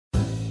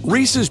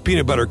Reese's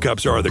peanut butter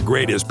cups are the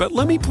greatest, but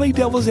let me play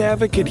devil's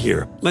advocate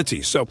here. Let's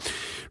see. So,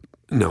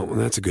 no,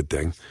 that's a good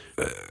thing.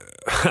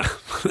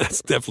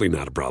 That's definitely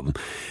not a problem.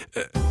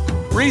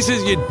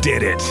 Reese's, you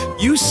did it.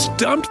 You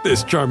stumped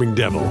this charming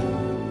devil.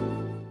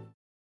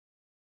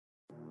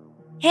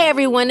 Hey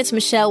everyone, it's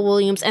Michelle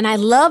Williams, and I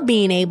love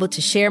being able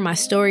to share my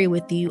story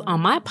with you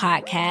on my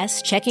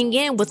podcast, Checking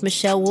In with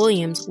Michelle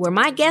Williams, where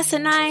my guests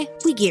and I,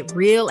 we get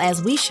real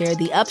as we share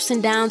the ups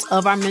and downs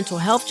of our mental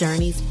health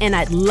journeys, and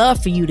I'd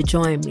love for you to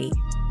join me.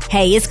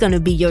 Hey, it's going to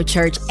be your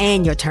church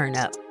and your turn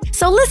up.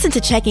 So listen to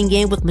Checking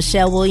In with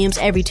Michelle Williams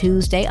every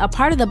Tuesday, a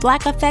part of the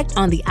Black Effect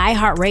on the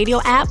iHeartRadio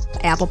app,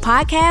 Apple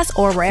Podcasts,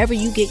 or wherever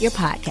you get your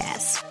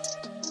podcasts.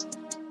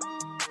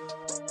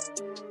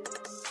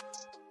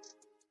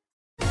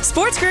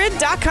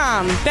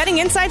 SportsGrid.com. Betting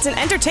insights and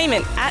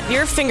entertainment at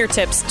your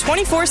fingertips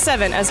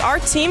 24/7 as our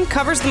team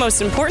covers the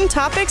most important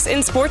topics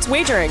in sports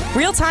wagering.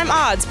 Real-time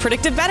odds,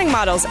 predictive betting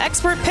models,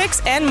 expert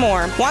picks, and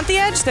more. Want the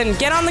edge? Then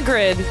get on the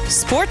grid.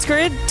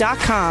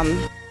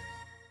 SportsGrid.com.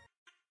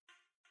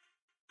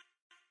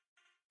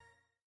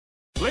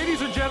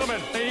 Ladies and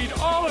gentlemen, I need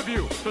all of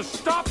you to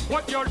stop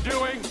what you're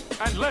doing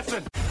and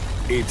listen.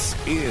 It's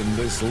In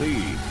This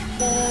League.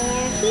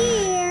 They're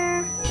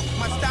here.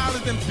 My style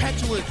is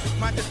impetuous.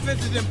 My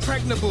defense is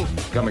impregnable.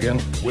 Come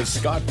again? With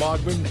Scott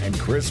Bogman and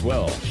Chris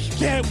Welsh.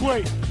 Can't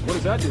wait. What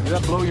does that do? Did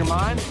that blow your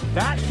mind?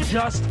 That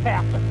just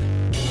happened.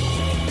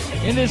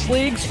 In This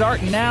League,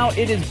 starting now,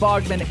 it is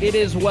Bogman, it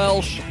is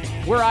Welsh.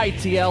 We're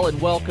ITL,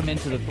 and welcome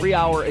into the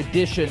 3-hour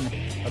edition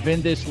of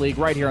In This League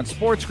right here on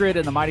Sports Grid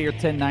and the Mightier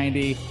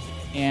 1090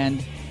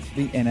 and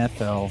the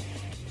NFL.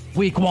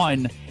 Week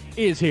 1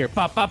 is here.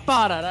 Very,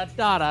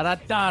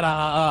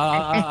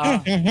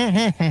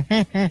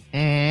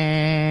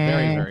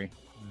 very,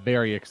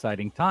 very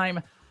exciting time.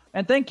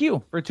 And thank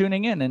you for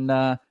tuning in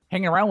and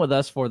hanging around with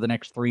us for the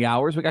next 3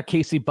 hours. We got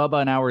Casey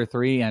Bubba in hour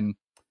 3. And,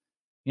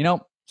 you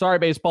know, sorry,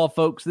 baseball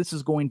folks, this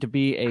is going to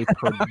be a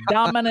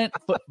predominant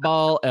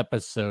football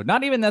episode.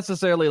 Not even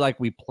necessarily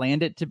like we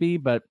planned it to be,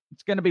 but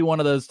it's going to be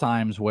one of those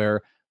times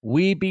where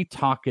we be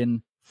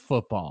talking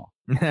football.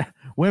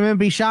 Women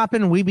be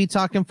shopping, we be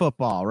talking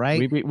football, right?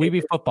 We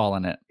be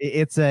footballing it.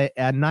 It's a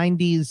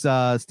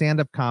 90s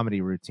stand-up comedy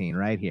routine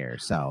right here.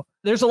 So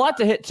there's a lot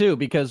to hit too,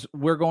 because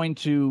we're going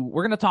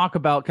to talk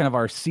about kind of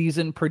our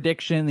season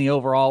prediction, the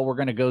overall. We're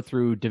going to go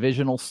through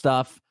divisional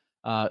stuff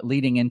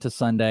leading into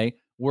Sunday.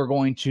 We're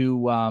going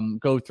to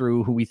go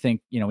through who we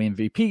think,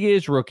 MVP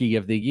is, rookie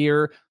of the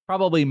year.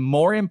 Probably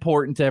more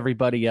important to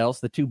everybody else,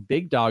 the two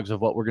big dogs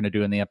of what we're going to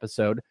do in the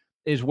episode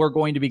is we're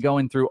going to be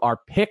going through our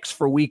picks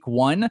for week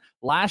 1.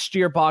 Last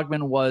year,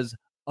 Bogman was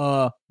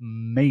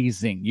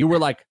amazing. You were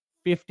like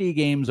 50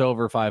 games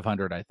over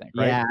 500, I think,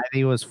 right? Yeah, I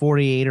think it was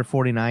 48 or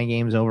 49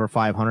 games over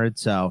 500.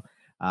 So,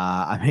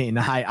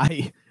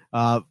 I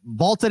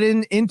vaulted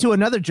into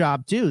another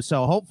job too.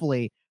 So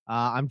hopefully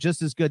I'm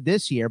just as good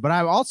this year. But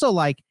I'm also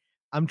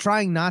I'm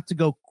trying not to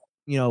go,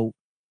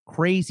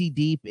 crazy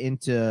deep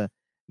into,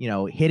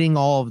 hitting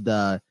all of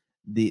the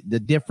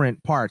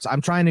different parts.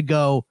 I'm trying to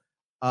go,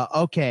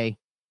 okay,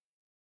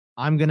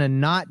 I'm going to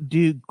not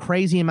do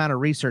crazy amount of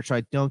research so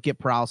I don't get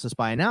paralysis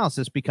by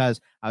analysis,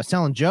 because I was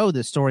telling Joe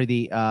this story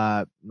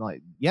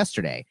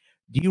yesterday.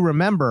 Do you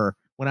remember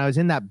when I was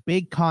in that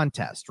big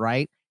contest,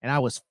 right? And I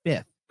was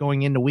 5th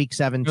going into week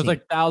 17. It was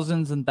like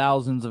thousands and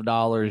thousands of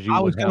dollars. I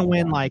was going to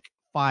win like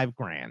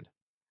 $5,000.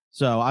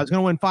 So I was going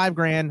to win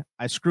 $5,000.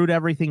 I screwed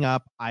everything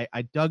up.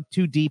 I dug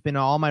too deep into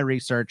all my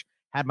research,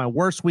 had my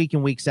worst week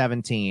in week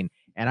 17.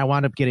 And I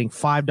wound up getting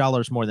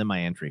 $5 more than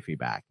my entry fee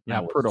back. Yeah,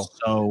 that was brutal.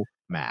 So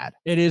mad.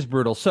 It is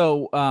brutal.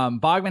 So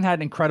Bogman had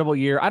an incredible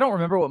year. I don't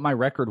remember what my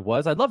record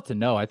was. I'd love to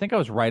know. I think I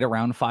was right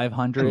around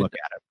 500. Look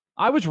at it.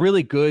 I was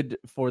really good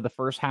for the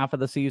first half of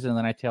the season, and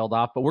then I tailed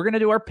off. But we're going to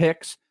do our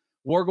picks.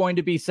 We're going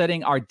to be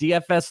setting our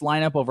DFS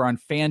lineup over on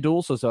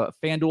FanDuel. So it's a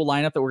FanDuel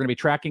lineup that we're going to be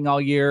tracking all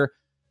year.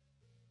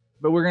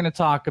 But we're going to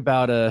talk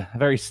about a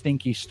very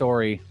stinky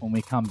story when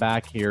we come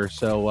back here.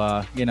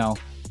 So,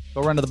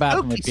 go run to the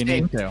bathroom if you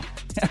need to.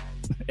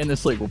 In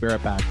This League, we'll be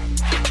right back.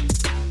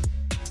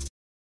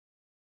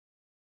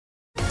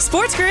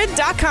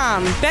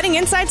 SportsGrid.com. Betting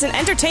insights and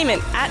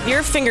entertainment at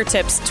your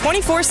fingertips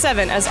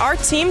 24/7 as our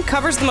team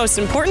covers the most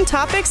important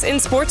topics in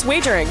sports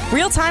wagering.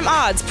 Real-time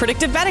odds,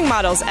 predictive betting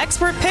models,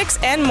 expert picks,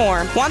 and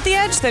more. Want the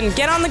edge? Then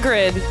get on the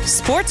grid.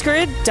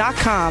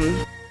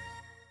 SportsGrid.com.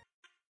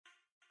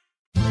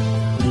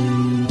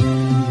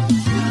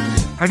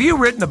 Have you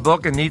written a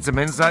book and need some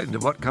insight into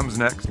what comes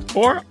next?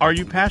 Or are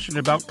you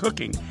passionate about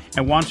cooking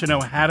and want to know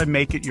how to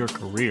make it your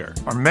career?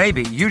 Or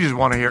maybe you just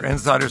want to hear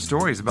insider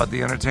stories about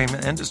the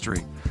entertainment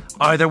industry.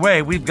 Either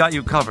way, we've got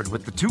you covered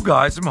with the Two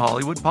Guys from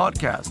Hollywood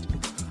podcast.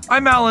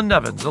 I'm Alan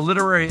Nevins, a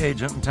literary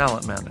agent and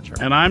talent manager.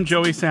 And I'm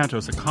Joey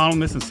Santos, a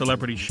columnist and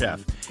celebrity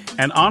chef.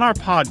 And on our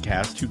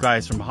podcast, Two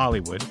Guys from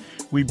Hollywood,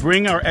 we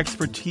bring our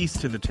expertise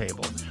to the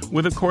table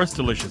with, of course,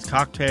 delicious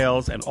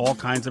cocktails and all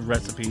kinds of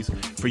recipes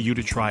for you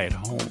to try at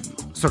home.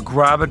 So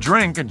grab a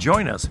drink and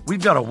join us.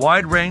 We've got a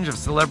wide range of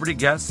celebrity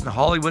guests and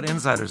Hollywood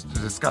insiders to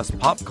discuss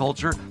pop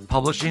culture,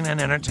 publishing,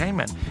 and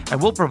entertainment. And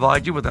we'll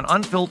provide you with an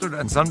unfiltered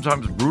and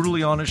sometimes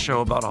brutally honest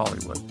show about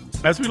Hollywood.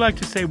 As we like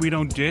to say, we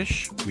don't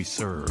dish, we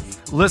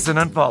serve. Listen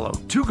and follow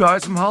Two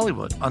Guys from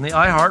Hollywood on the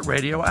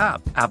iHeartRadio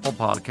app, Apple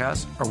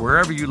Podcasts, or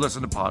wherever you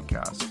listen to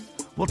podcasts.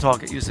 We'll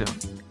talk at you soon.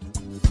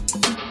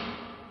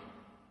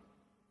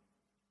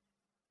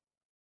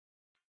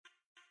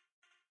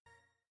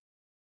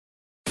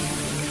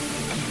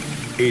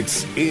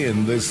 It's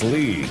In This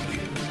League.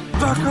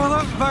 Buckle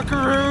up,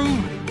 buckaroo.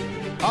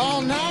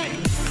 All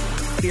night.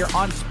 Here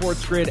on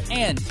Sports Grid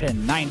and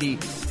 1090.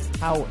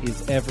 How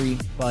is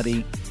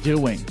everybody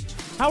doing?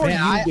 How are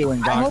you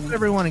doing, I Bogman? hope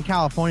everyone in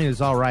California is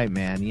all right,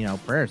 man. You know,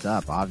 prayers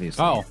up,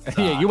 obviously. Oh,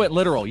 yeah, you went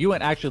literal. You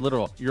went actually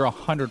literal. You're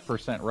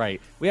 100% right.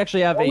 We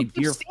actually have a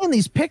dear... seeing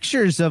these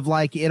pictures of,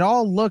 like, it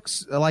all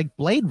looks like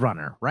Blade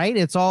Runner, right?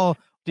 It's all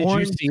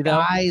orange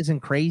skies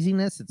and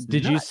craziness.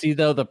 Did you see,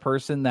 though, the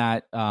person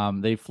that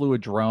they flew a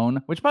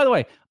drone? Which, by the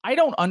way, I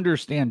don't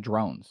understand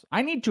drones.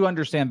 I need to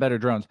understand better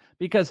drones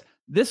because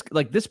this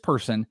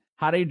person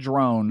had a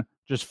drone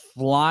just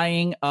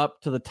flying up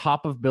to the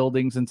top of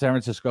buildings in San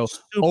Francisco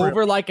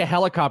over like a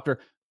helicopter.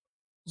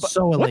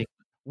 So illegal.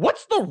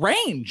 What's the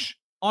range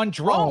on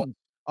drones?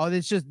 Oh,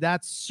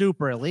 that's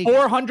super illegal.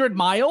 400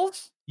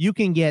 miles? You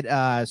can get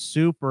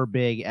super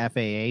big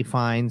FAA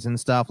fines and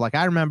stuff. Like,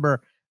 I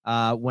remember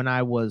when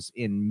I was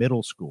in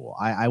middle school,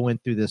 I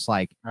went through this,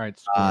 like, all right,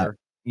 Square.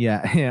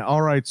 Yeah.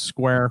 All right,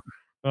 Square.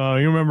 You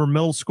remember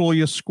middle school,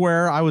 you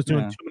Square? I was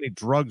doing too many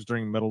drugs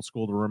during middle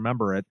school to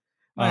remember it.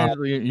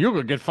 You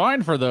could get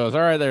fined for those.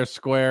 All right, there,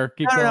 Square.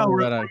 Keep going.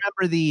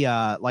 Remember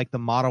the like the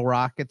model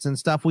rockets and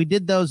stuff? We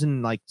did those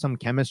in like some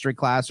chemistry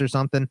class or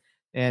something,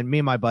 and me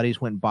and my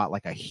buddies went and bought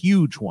like a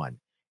huge one.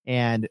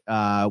 And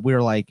we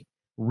were like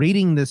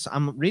reading this.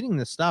 I'm reading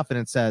this stuff, and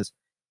it says,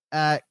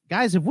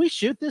 "Guys, if we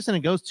shoot this and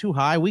it goes too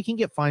high, we can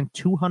get fined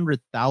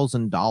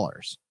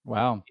 $200,000."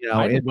 Wow,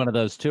 I did one of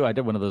those too. I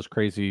did one of those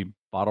crazy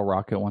bottle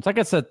rocket ones. I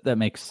guess that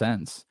makes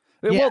sense.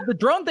 Yeah. Well, the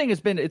drone thing it's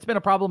been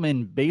a problem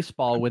in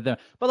baseball with them,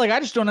 but like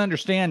I just don't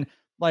understand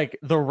like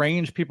the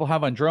range people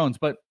have on drones.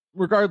 But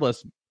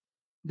regardless,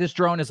 this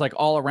drone is like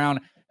all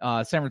around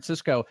San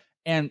Francisco,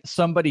 and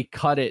somebody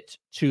cut it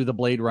to the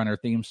Blade Runner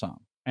theme song,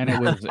 and it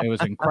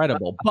was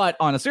incredible. But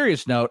on a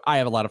serious note, I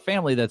have a lot of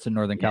family that's in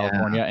Northern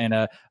California, and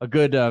a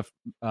good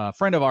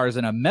friend of ours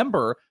and a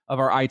member of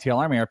our ITL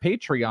Army, our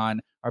Patreon,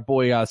 our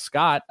boy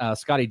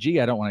Scotty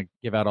G. I don't want to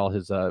give out all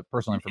his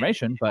personal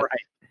information, but. Right.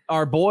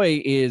 Our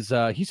boy is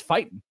he's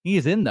fighting. He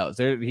is in those.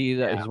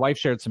 His wife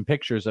shared some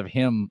pictures of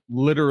him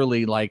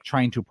literally like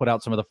trying to put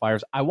out some of the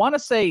fires. I want to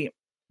say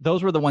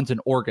those were the ones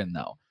in Oregon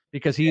though,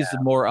 because he's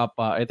more up.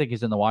 I think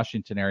he's in the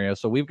Washington area.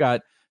 So we've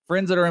got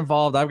friends that are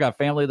involved. I've got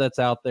family that's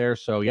out there.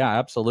 So yeah,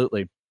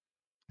 absolutely.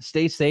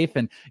 Stay safe.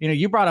 And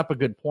you brought up a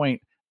good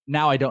point.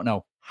 Now I don't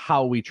know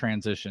how we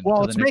transition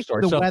to the next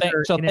story.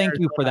 So thank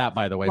you for that,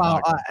 by the way. Well,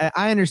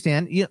 I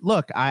understand.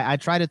 Look, I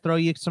try to throw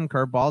you some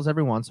curveballs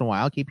every once in a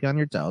while, keep you on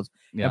your toes.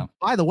 Yeah. And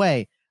by the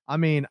way, I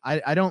mean,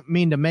 I don't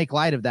mean to make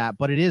light of that,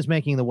 but it is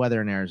making the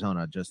weather in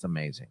Arizona just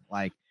amazing.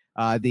 Like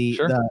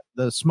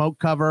the smoke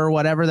cover or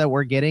whatever that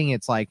we're getting,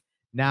 it's like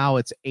now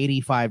it's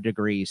 85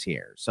 degrees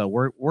here. So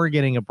we're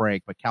getting a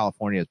break, but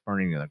California is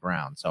burning to the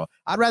ground. So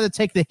I'd rather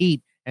take the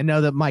heat and know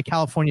that my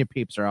California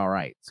peeps are all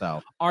right.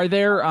 So are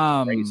there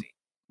crazy.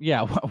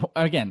 Yeah,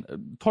 again,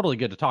 totally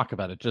good to talk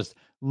about it. Just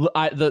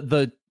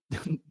the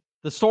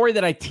story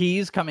that I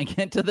tease coming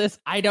into this,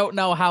 I don't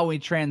know how we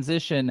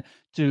transition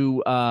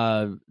to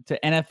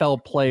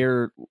NFL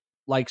player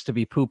likes to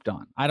be pooped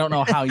on. I don't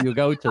know how you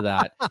go to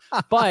that.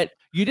 But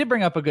you did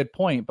bring up a good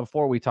point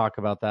before we talk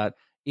about that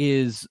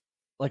is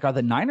like, are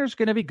the Niners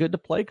going to be good to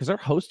play? Because they're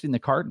hosting the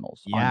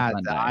Cardinals. Yeah,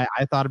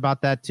 I thought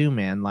about that too,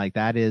 man. Like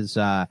that is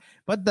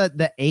but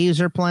the A's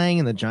are playing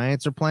and the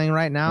Giants are playing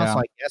right now. So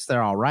I guess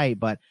they're all right.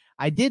 But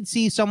I did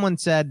see someone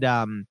said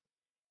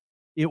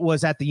it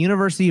was at the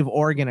University of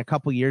Oregon a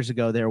couple years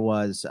ago. There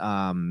was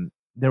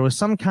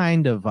some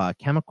kind of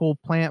chemical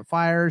plant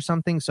fire or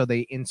something. So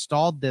they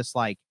installed this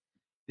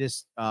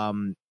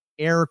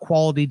air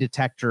quality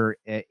detector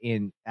at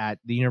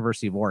the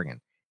University of Oregon,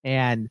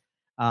 and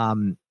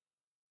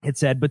it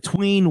said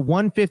between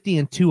 150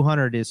 and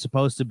 200 is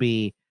supposed to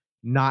be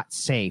not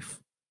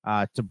safe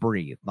to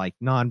breathe, like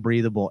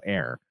non-breathable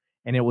air,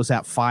 and it was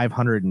at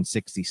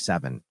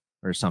 567.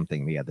 Or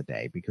something the other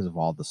day because of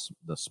all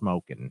the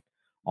smoke and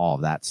all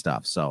of that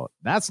stuff. So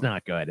that's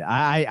not good.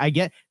 I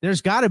get there's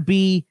got to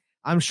be.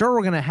 I'm sure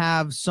we're going to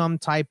have some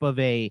type of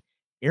a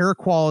air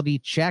quality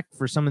check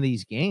for some of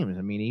these games.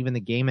 I mean, even the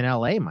game in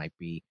LA might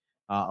be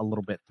a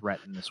little bit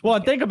threatened this weekend. Well,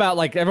 and think about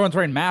like everyone's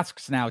wearing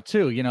masks now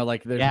too.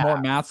 Like there's more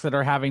masks that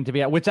are having to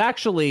be which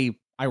actually,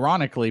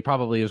 ironically,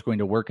 probably is going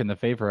to work in the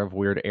favor of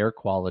weird air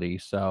quality.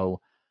 So.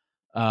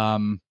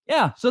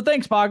 So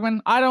thanks,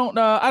 Bogman. I don't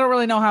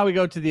really know how we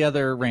go to the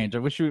other range. I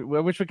wish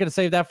we could have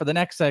saved that for the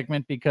next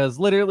segment because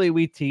literally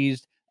we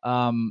teased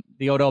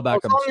the Odell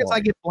Beckham. As long as story. I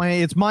get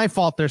blamed, it's my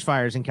fault there's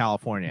fires in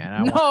California.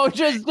 And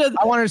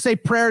I wanted to say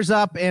prayers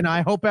up, and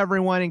I hope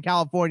everyone in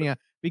California,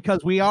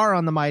 because we are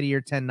on the mightier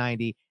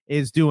 1090,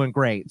 is doing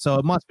great. So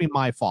it must be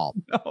my fault.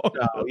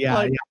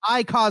 Yeah.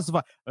 I caused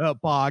the fire.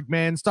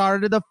 Bogman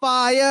started the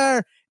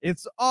fire.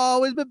 It's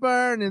always been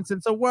burning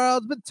since the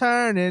world's been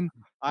turning.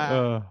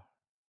 Oh,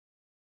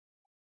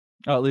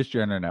 at least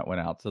your internet went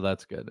out, so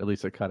that's good. At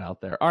least it cut out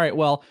there. All right,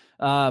 well,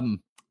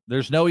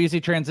 there's no easy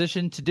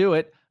transition to do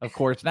it, of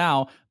course,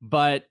 now,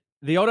 but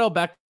the Odell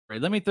Beckham,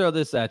 let me throw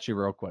this at you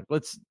real quick.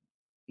 Let's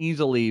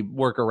easily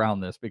work around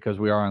this because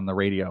we are on the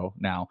radio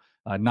now,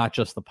 not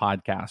just the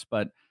podcast,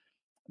 but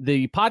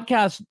the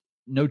podcast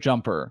No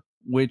Jumper,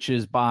 which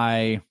is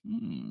by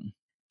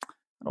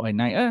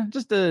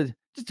just a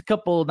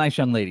couple nice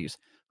young ladies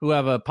who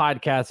have a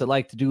podcast that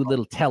like to do a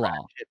little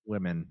tell-all.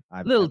 Women.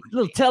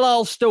 Little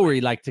tell-all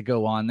story like to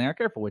go on there.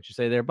 Careful what you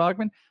say there,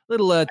 Bogman.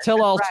 Little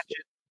tell-all.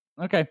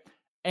 Okay.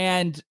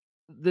 And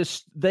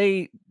this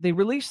they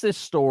released this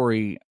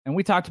story, and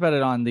we talked about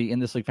it on the In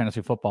This League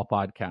Fantasy Football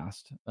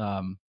podcast.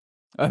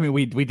 I mean,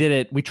 we did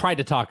it. We tried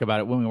to talk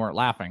about it when we weren't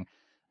laughing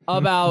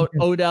about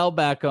Odell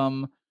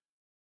Beckham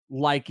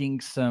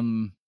liking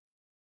some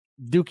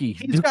dookie.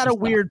 He's got a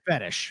weird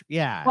fetish.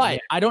 Yeah.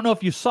 But I don't know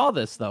if you saw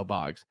this though,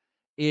 Boggs.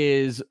 Did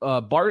you see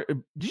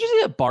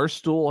that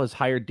Barstool has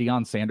hired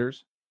Deion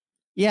Sanders?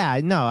 Yeah,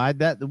 no,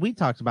 we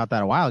talked about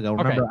that a while ago.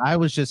 Remember, I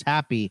was just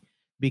happy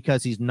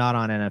because he's not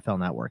on NFL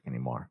Network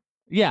anymore.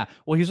 Yeah,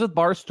 well, he's with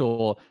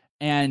Barstool,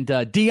 and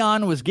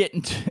Deion was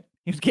getting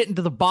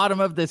to the bottom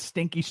of this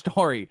stinky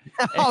story.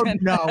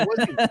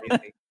 Was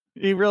he?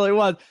 He really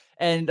was.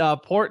 And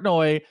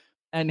Portnoy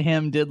and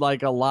him did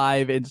like a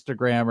live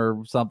Instagram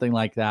or something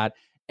like that,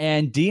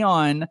 and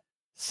Deion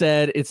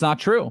said it's not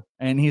true,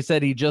 and he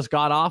said he just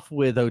got off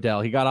with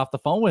Odell. He got off the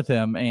phone with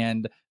him,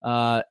 and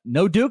no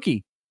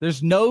dookie.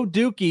 There's no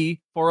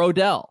dookie for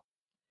Odell.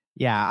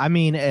 Yeah, I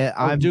mean,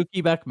 I'm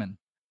Dookie Beckman.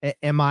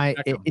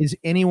 Is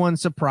anyone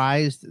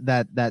surprised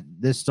that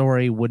this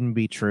story wouldn't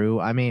be true?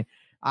 I mean,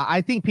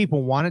 I think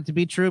people want it to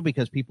be true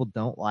because people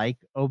don't like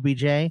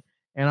OBJ and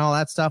all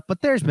that stuff.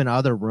 But there's been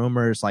other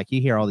rumors, like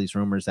you hear all these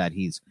rumors that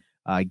he's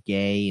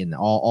gay, and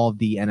all of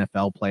the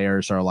NFL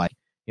players are like,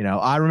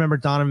 I remember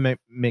Donovan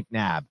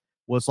McNabb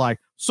was like,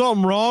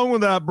 something wrong with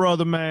that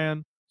brother,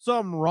 man.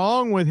 Something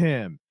wrong with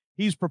him.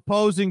 He's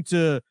proposing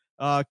to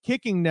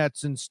kicking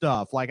nets and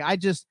stuff. Like, I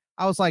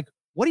was like,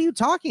 what are you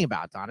talking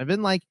about,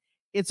 Donovan? Like,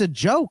 it's a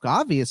joke,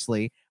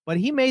 obviously, but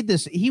he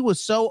was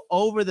so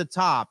over the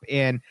top,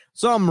 and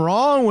something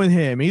wrong with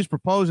him. He's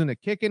proposing to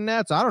kicking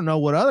nets. I don't know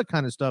what other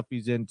kind of stuff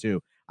he's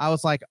into. I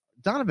was like,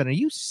 Donovan, are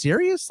you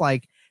serious?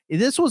 Like,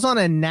 this was on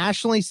a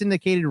nationally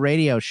syndicated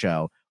radio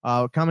show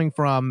coming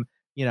from,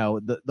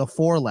 the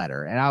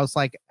 4-letter. And I was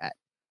like,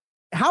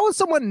 how is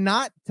someone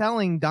not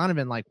telling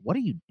Donovan, like, what are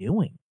you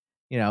doing?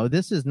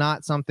 This is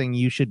not something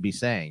you should be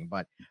saying.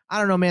 But I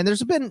don't know, man.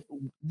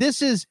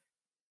 This is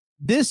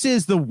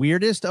the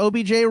weirdest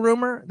OBJ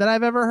rumor that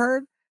I've ever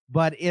heard,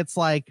 but it's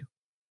like,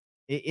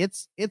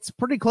 it's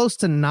pretty close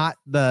to not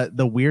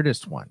the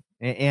weirdest one.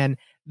 And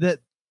the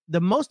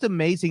most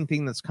amazing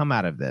thing that's come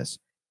out of this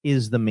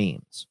is the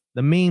memes.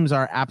 The memes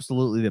are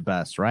absolutely the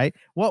best, right?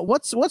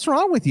 What's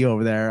wrong with you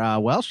over there,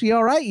 Welsh? You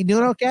all right? You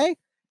doing okay?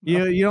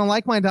 You don't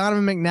like my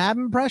Donovan McNabb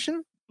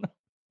impression?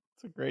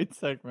 It's a great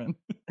segment.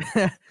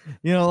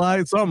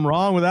 Like something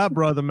wrong with that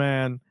brother,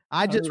 man.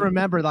 I just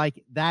remember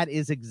like that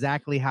is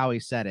exactly how he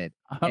said it,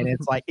 and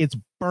it's like it's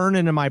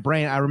burning in my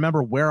brain. I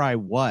remember where I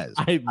was.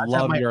 I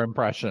love your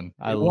impression.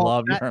 I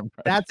love your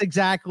impression. That's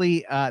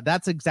exactly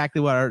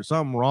what I heard.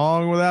 Something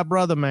wrong with that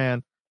brother,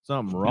 man.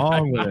 Something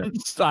wrong with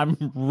it.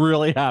 I'm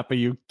really happy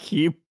you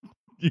keep.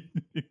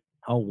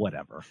 Oh,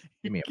 whatever.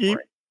 Give me a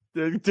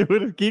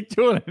break. Keep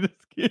doing it.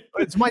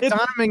 It's my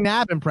Donovan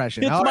McNabb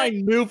impression. It's my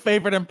new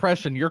favorite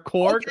impression. Your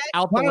cord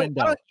out the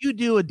window. Why don't you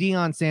do a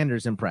Deion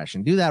Sanders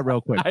impression? Do that real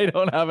quick. I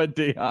don't have a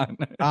Deion.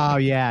 Oh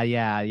yeah.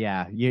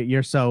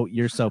 You're so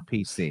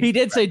PC. He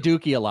did say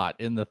Dookie a lot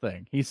in the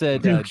thing. He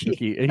said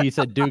Dookie. He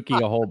said Dookie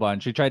a whole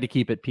bunch. He tried to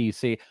keep it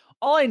PC.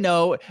 All I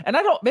know, and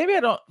I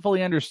don't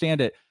fully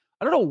understand it.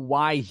 I don't know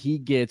why he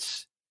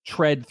gets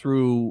tread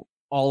through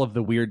all of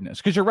the weirdness,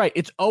 because you're right,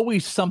 it's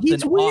always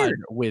something odd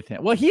with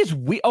him. Well, he is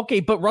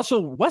okay, but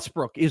Russell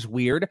Westbrook is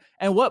weird,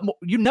 and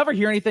you never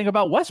hear anything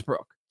about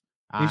Westbrook.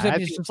 He's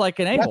just like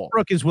an a-hole.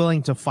 Westbrook is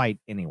willing to fight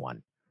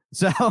anyone,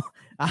 so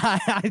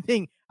I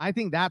think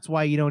that's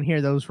why you don't hear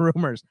those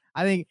rumors.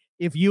 I think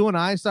if you and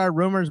I started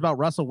rumors about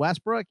Russell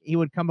Westbrook, he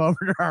would come over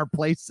to our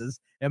places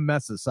and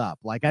mess us up.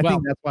 Like I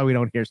think that's why we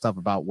don't hear stuff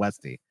about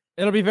Westy.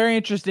 It'll be very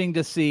interesting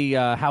to see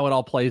how it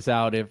all plays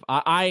out. If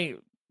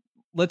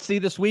let's see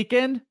this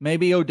weekend.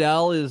 Maybe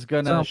Odell is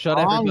going to shut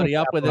everybody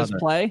up with his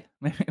play.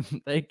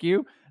 Thank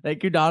you,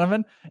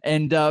 Donovan.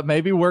 And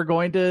maybe we're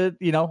going to,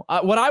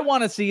 what I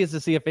want to see is to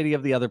see if any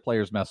of the other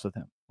players mess with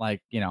him.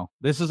 Like,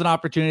 this is an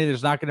opportunity.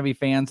 There's not going to be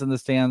fans in the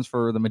stands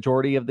for the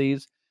majority of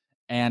these.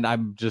 And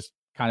I'm just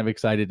kind of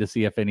excited to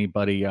see if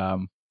anybody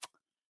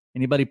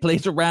Anybody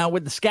plays around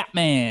with the Scat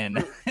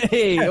Man?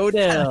 Hey,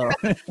 Odell.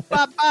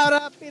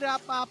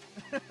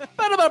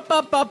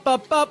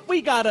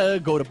 We gotta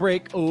go to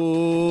break.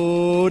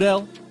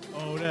 Odell.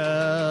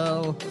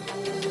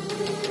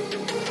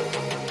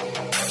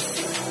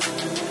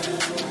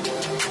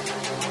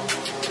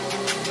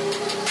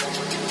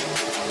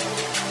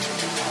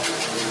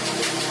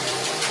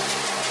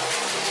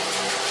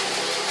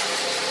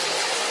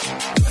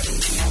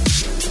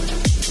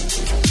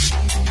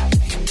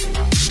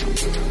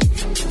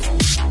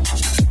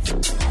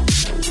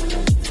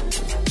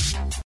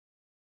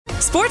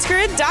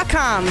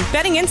 SportsGrid.com.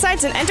 Betting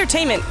insights and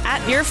entertainment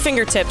at your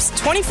fingertips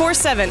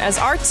 24/7 as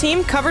our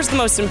team covers the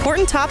most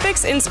important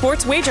topics in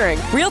sports wagering.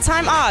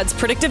 Real-time odds,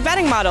 predictive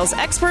betting models,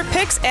 expert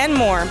picks, and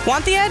more.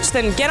 Want the edge?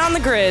 Then get on the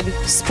grid.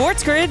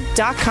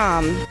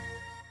 SportsGrid.com.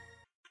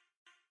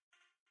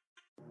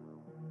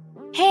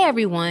 Hey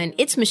everyone,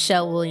 it's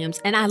Michelle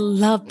Williams, and I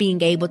love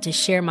being able to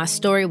share my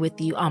story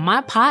with you on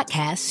my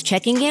podcast,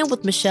 Checking In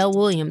with Michelle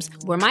Williams,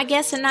 where my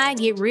guests and I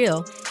get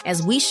real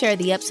as we share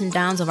the ups and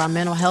downs of our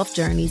mental health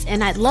journeys,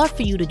 and I'd love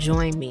for you to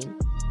join me.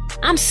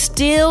 I'm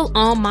still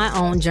on my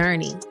own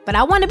journey, but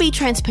I want to be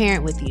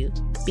transparent with you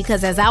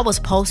because as I was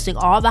posting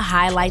all the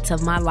highlights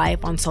of my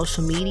life on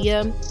social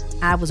media,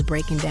 I was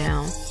breaking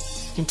down.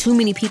 And too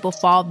many people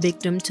fall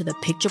victim to the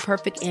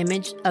picture-perfect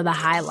image of the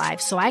high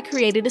life, so I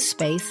created a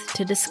space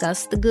to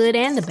discuss the good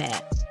and the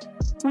bad.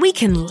 We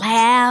can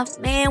laugh,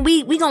 man,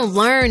 we gonna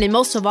learn, and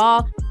most of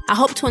all, I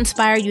hope to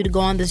inspire you to go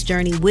on this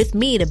journey with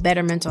me to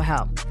better mental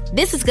health.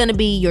 This is gonna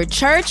be your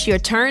church, your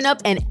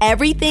turn-up, and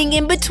everything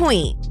in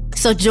between.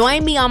 So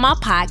join me on my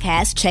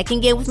podcast,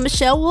 Checking In with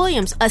Michelle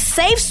Williams, a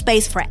safe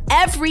space for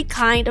every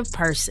kind of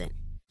person.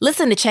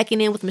 Listen to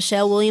Checking In with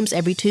Michelle Williams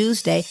every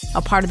Tuesday,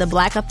 a part of the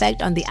Black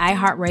Effect on the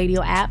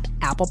iHeartRadio app,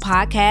 Apple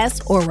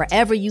Podcasts, or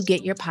wherever you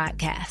get your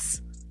podcasts.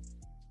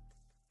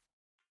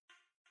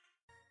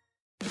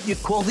 You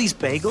call these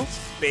bagels?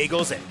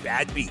 Bagels and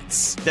bad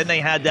beats. Then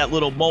they had that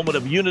little moment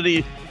of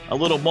unity, a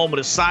little moment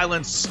of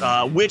silence,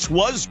 which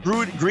was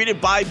greeted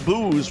by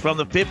boos from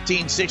the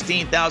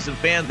 16,000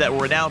 fans that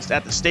were announced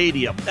at the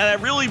stadium. And I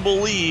really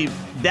believe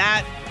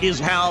that is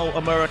how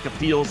America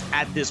feels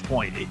at this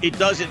point. It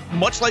doesn't,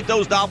 much like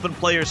those Dolphin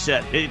players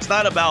said, it's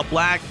not about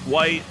black,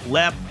 white,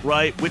 left,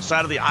 right, which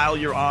side of the aisle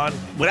you're on.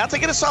 Without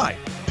taking a side,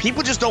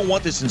 people just don't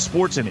want this in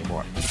sports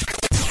anymore.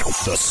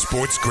 The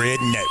Sports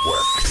Grid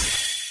Network.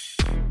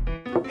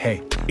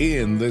 Hey,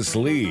 in this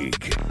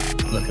league.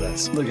 Look at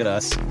us. Look at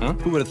us. Huh?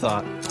 Who would have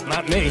thought?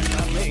 Not me.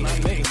 Not me.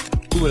 Not me.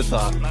 Who would have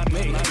thought? Not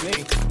me. Not me.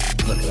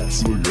 Look at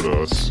us. Look at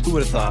us. Who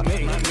would have thought?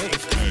 Me. Not me.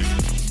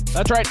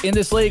 That's right. In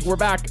this league, we're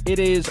back. It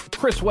is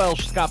Chris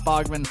Welsh, Scott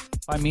Bogman.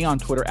 Find me on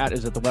Twitter at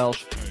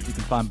 @IsItTheWelsh. You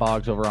can find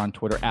Boggs over on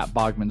Twitter at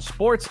Bogman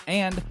Sports.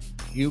 And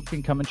you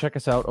can come and check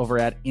us out over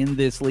at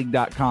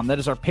inthisleague.com. That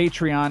is our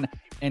Patreon.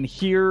 And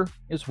here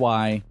is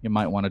why you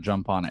might want to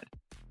jump on it.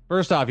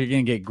 First off, you're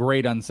going to get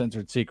great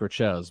uncensored secret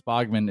shows.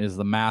 Bogman is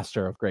the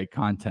master of great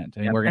content,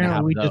 and we're going to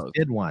have we those. Just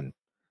did one,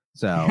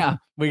 so yeah,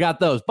 we got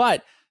those.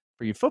 But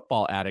for you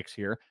football addicts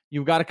here,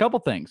 you've got a couple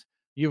things.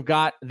 You've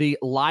got the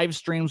live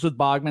streams with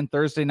Bogman,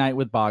 Thursday night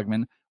with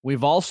Bogman.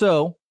 We've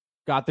also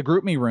got the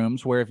Group Me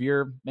rooms where if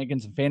you're making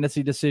some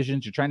fantasy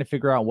decisions, you're trying to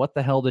figure out what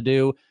the hell to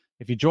do.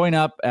 If you join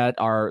up at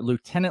our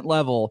lieutenant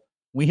level,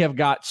 we have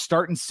got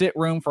start and sit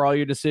room for all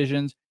your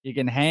decisions. You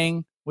can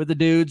hang with the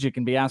dudes. You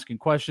can be asking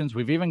questions.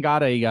 We've even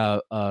got a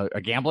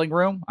gambling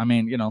room. I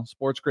mean,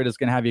 Sports Grid is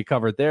going to have you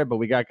covered there, but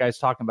we got guys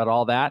talking about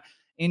all that.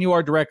 And you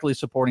are directly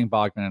supporting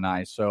Bogman and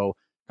I. So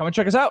come and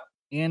check us out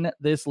in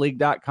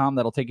thisleague.com.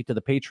 That'll take you to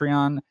the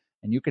Patreon,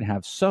 and you can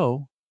have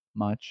so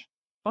much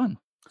fun.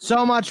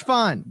 So much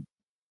fun.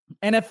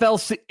 NFL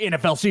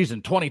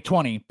season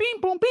 2020. Bing,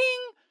 boom, bing.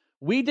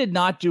 We did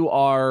not do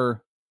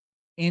our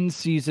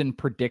in-season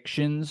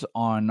predictions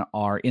on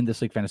our In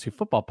This League Fantasy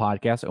Football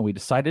podcast, and we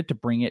decided to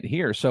bring it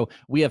here. So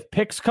we have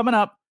picks coming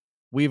up.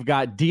 We've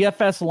got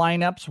DFS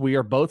lineups. We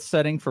are both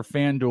setting for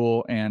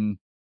FanDuel, and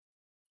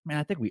man,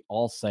 I think we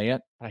all say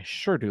it. I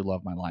sure do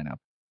love my lineup.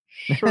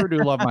 Sure do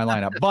love my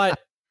lineup. But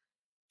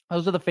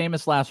those are the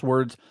famous last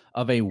words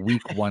of a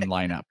week one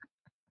lineup.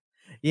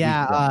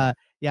 Yeah,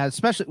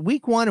 especially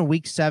week 1 and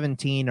week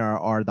 17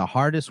 are the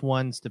hardest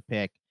ones to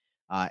pick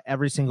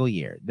every single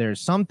year.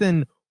 There's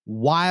something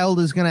wild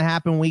is going to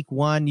happen week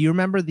 1. You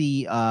remember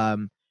we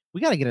got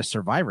to get a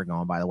Survivor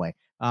going, by the way.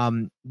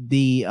 You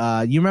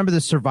remember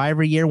the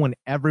Survivor year when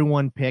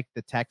everyone picked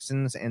the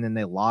Texans and then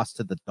they lost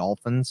to the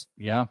Dolphins?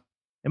 Yeah.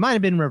 It might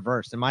have been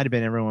reversed. It might have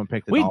been everyone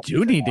picked the Dolphins. We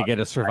do need to get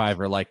a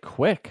Survivor like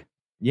quick.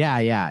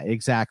 Yeah,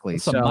 exactly.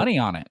 Put some money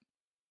on it.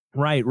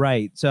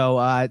 Right.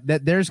 So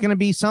there's going to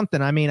be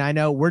something. I mean, I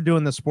know we're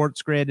doing the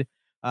Sports Grid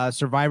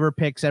Survivor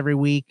picks every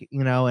week,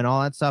 and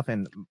all that stuff.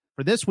 And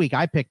for this week,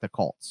 I picked the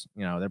Colts.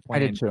 They're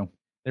playing. I did too.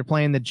 They're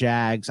playing the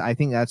Jags. I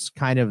think that's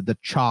kind of the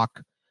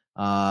chalk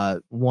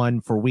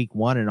one for week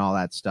 1 and all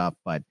that stuff.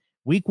 But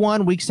week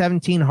 1, week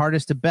 17,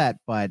 hardest to bet.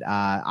 But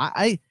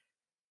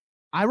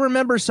I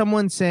remember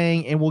someone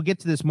saying, and we'll get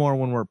to this more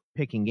when we're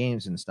picking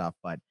games and stuff.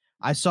 But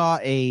I saw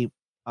a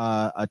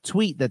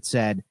tweet that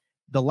said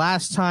the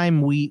last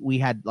time we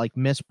had like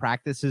missed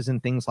practices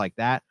and things like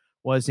that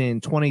was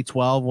in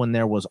 2012 when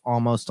there was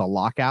almost a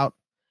lockout.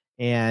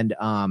 And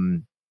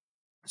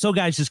so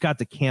guys just got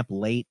to camp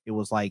late. It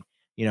was like,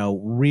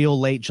 real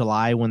late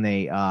July when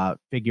they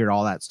figured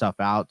all that stuff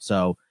out.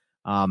 So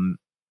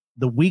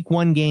the week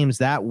 1 games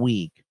that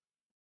week,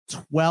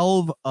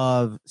 12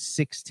 of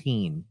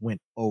 16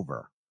 went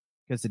over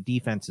because the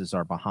defenses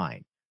are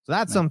behind. So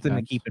that's something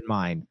to keep in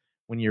mind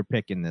when you're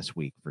picking this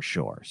week for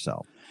sure.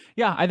 So,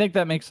 yeah, I think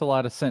that makes a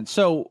lot of sense.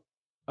 So,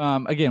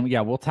 again,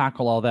 we'll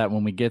tackle all that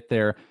when we get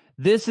there.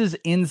 This is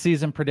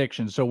in-season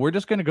predictions. So we're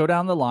just going to go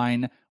down the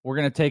line. We're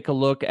going to take a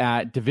look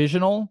at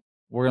divisional.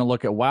 We're going to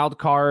look at wild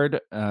card,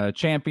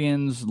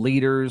 champions,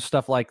 leaders,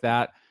 stuff like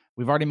that.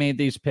 We've already made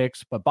these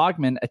picks, but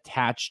Bogman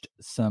attached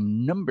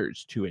some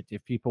numbers to it.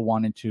 If people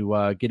wanted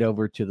to get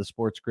over to the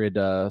Sports Grid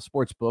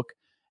sports book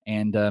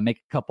and make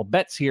a couple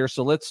bets here.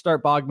 So let's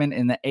start, Bogman,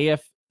 in the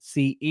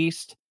AFC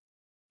East.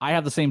 I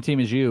have the same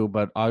team as you,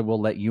 but I will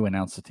let you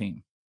announce the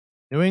team.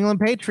 New England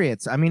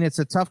Patriots. I mean, it's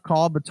a tough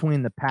call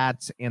between the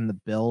Pats and the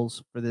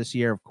Bills for this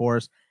year, of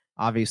course.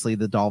 Obviously,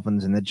 the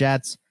Dolphins and the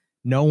Jets.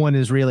 No one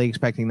is really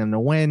expecting them to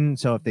win.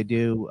 So if they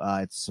do,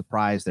 it's a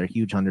surprise. They're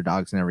huge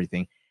underdogs and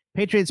everything.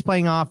 Patriots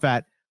playing off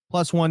at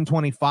plus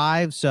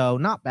 125. So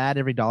not bad.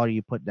 Every dollar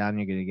you put down,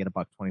 you're going to get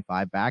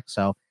 $1.25 back.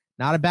 So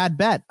not a bad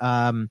bet.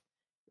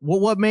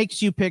 What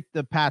makes you pick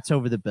the Pats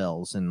over the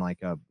Bills in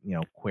like a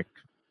quick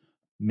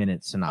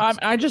minute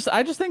synopsis?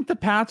 I just think the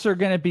Pats are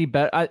going to be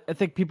better. I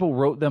think people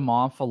wrote them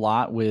off a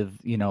lot with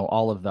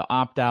all of the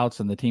opt-outs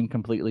and the team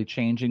completely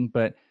changing.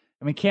 But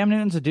I mean, Cam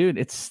Newton's a dude.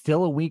 It's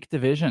still a weak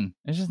division.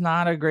 It's just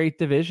not a great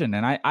division.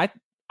 And I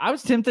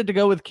was tempted to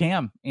go with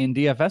Cam in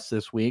DFS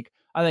this week.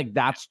 I think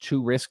that's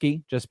too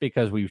risky just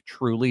because we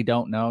truly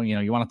don't know.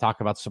 You want to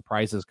talk about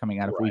surprises coming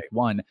out of week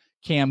 1.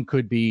 Cam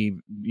could be,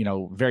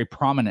 very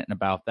prominent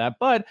about that.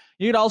 But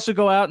you could also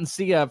go out and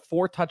see a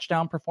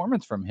 4-touchdown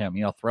performance from him,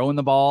 throwing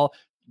the ball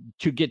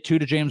to get 2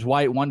 to James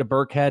White, 1 to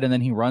Burkhead, and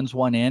then he runs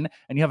 1 in,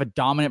 and you have a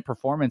dominant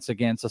performance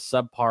against a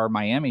subpar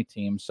Miami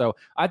team. So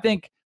I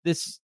think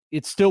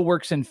it still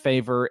works in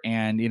favor.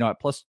 And, at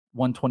plus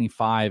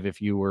 125,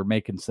 if you were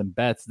making some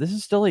bets, this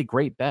is still a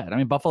great bet. I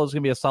mean, Buffalo's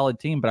going to be a solid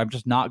team, but I'm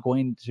just not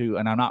going to,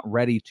 and I'm not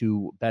ready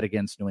to bet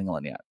against New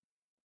England yet.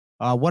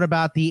 What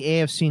about the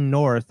AFC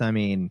North? I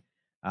mean,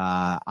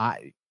 I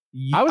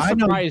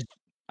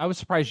was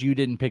surprised you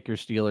didn't pick your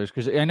Steelers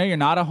because I know you're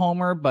not a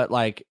homer, but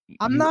like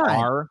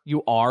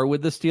you are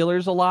with the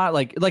Steelers a lot.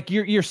 Like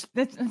you're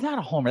that's not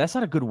a homer. That's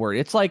not a good word.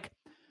 It's like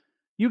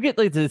you get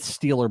like the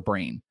Steeler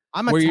brain.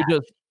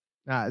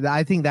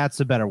 I think that's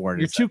a better word.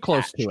 You're too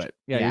close to it.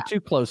 Yeah, you're too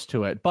close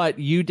to it. But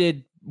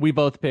we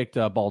both picked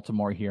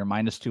Baltimore here,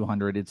 minus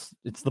 200. It's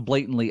the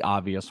blatantly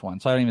obvious one.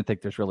 So I don't even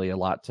think there's really a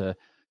lot to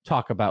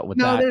talk about with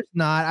that. No, there's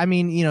not. I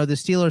mean, the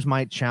Steelers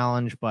might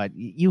challenge, but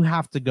you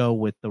have to go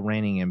with the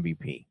reigning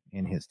MVP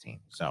in his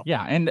team. So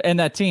yeah, and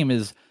that team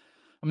is,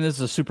 this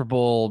is a Super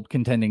Bowl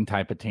contending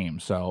type of team.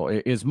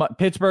 So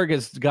Pittsburgh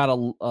has got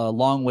a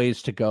long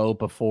ways to go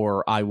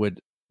before I would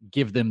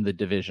give them the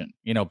division.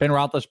 Ben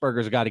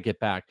Roethlisberger's got to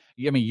get back.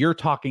 I mean, you're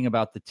talking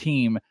about the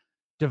team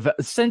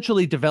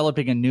essentially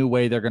developing a new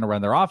way they're going to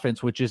run their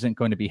offense, which isn't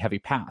going to be heavy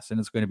pass, and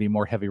it's going to be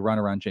more heavy run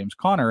around James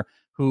Conner,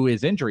 who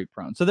is injury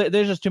prone. So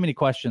there's just too many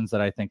questions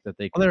that I think that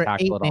they can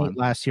tackle it on.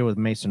 Last year with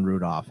Mason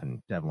Rudolph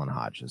and Devlin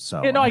Hodges.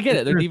 So I get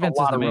it. Their defense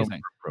is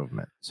amazing.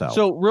 Improvement.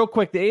 So real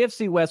quick, the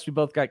AFC West, we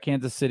both got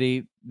Kansas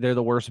City. They're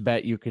the worst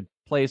bet you could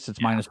place.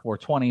 It's minus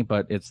 420,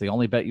 but it's the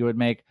only bet you would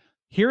make.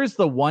 Here is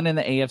the one in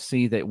the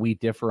AFC that we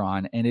differ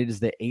on, and it is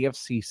the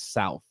AFC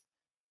South.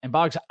 And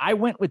Boggs, I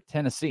went with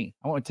Tennessee.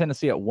 I went with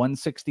Tennessee at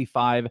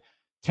 165.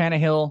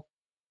 Tannehill,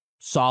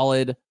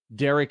 solid.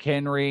 Derrick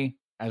Henry,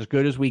 as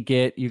good as we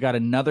get. You got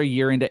another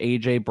year into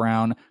A.J.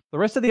 Brown. The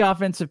rest of the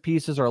offensive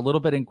pieces are a little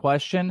bit in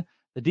question.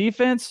 The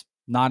defense,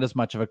 not as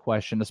much of a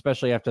question,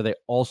 especially after they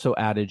also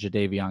added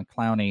Jadeveon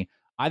Clowney.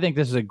 I think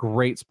this is a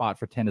great spot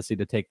for Tennessee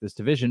to take this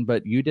division,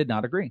 but you did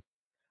not agree.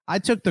 I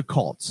took the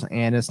Colts,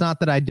 and it's not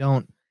that I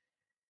don't.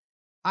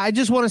 I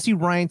just want to see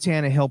Ryan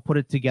Tannehill put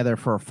it together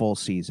for a full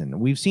season.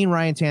 We've seen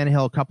Ryan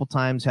Tannehill a couple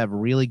times have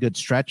really good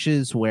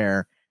stretches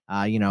where,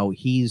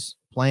 he's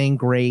playing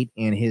great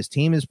and his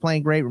team is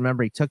playing great.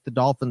 Remember, he took the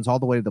Dolphins all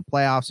the way to the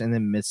playoffs and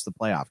then missed the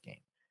playoff game.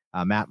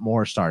 Matt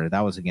Moore started.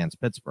 That was against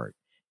Pittsburgh.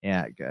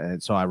 Yeah,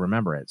 so I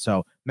remember it.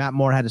 So Matt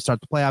Moore had to start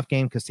the playoff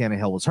game because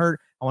Tannehill was hurt.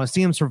 I want to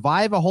see him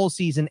survive a whole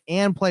season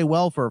and play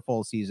well for a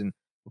full season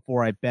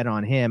before I bet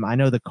on him. I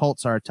know the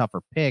Colts are a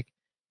tougher pick,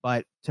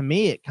 but to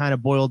me, it kind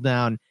of boiled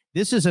down.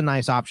 This is a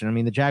nice option. I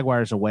mean, the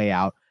Jaguars are way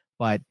out,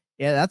 but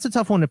yeah, that's a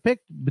tough one to pick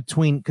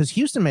between because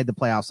Houston made the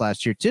playoffs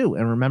last year too.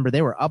 And remember,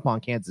 they were up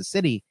on Kansas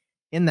City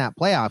in that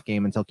playoff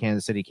game until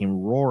Kansas City came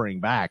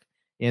roaring back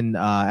in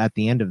at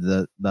the end of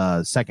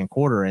the second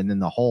quarter and then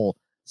the whole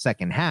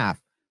second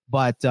half.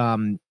 But,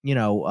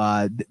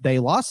 they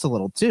lost a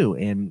little too.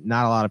 And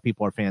not a lot of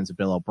people are fans of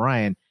Bill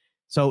O'Brien.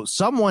 So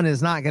someone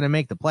is not going to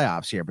make the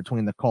playoffs here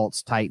between the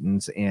Colts,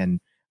 Titans, and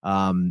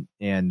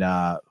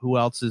who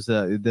else is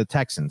the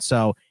Texans.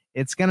 So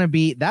that's going to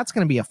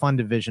be a fun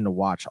division to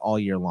watch all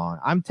year long.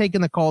 I'm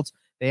taking the Colts.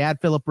 They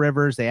had Phillip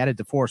Rivers. They added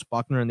DeForest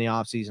Buckner in the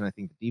offseason. I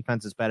think the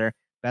defense is better.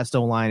 Best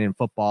O-line in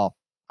football.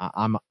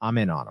 I'm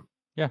in on them.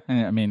 Yeah,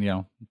 I mean,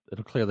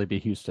 it'll clearly be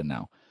Houston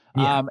now.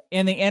 Yeah.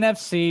 In the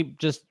NFC,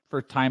 just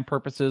for time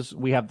purposes,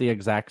 we have the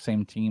exact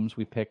same teams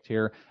we picked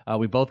here.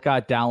 We both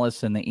got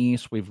Dallas in the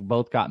East. We've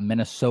both got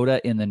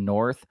Minnesota in the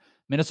North.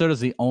 Minnesota is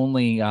the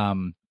only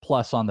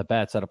plus on the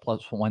bets at a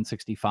plus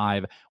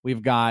 165.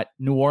 We've got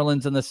New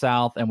Orleans in the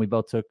South, and we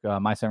both took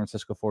my San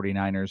Francisco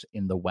 49ers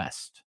in the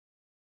West.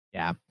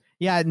 Yeah.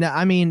 Yeah, no,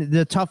 I mean,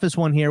 the toughest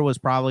one here was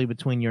probably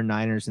between your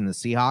Niners and the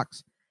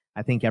Seahawks.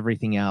 I think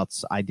everything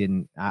else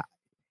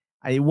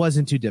it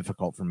wasn't too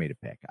difficult for me to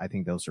pick. I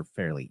think those are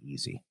fairly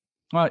easy.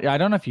 Well, I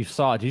don't know if you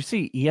saw. Did you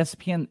see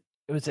ESPN?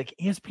 It was like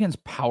ESPN's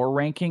power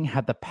ranking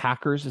had the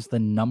Packers as the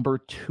number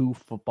 2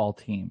 football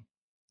team.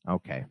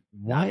 Okay.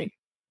 What?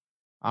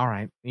 All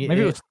right.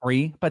 Maybe it was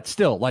 3, but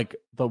still, like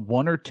the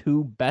 1 or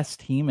 2 best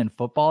team in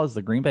football is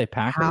the Green Bay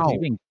Packers. How? Are you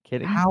being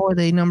kidding? How are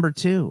they number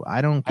 2?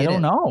 I don't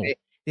know.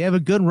 They have a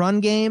good run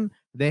game.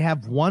 They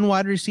have one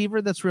wide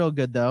receiver that's real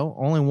good, though.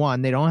 Only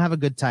one. They don't have a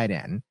good tight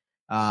end.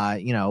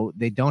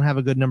 They don't have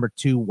a good number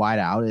 2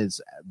 wideout.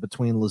 Is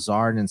between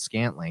Lazard and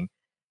Scantling.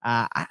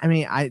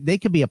 They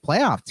could be a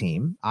playoff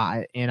team.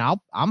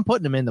 I'm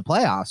putting them in the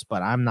playoffs,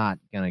 but I'm not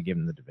going to give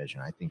them the division.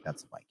 I think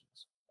that's the Vikings.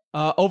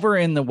 Over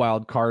in the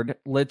wild card,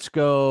 let's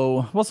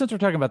go. Well, since we're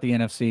talking about the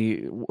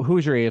NFC,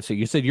 who's your AFC?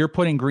 You said you're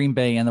putting Green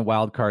Bay in the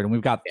wild card, and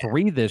we've got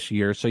 3 this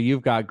year. So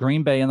you've got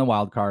Green Bay in the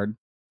wild card.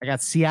 I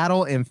got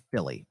Seattle and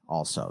Philly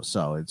also.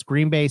 So it's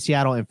Green Bay,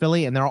 Seattle, and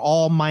Philly, and they're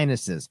all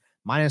minuses.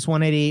 Minus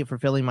 188 for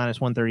Philly,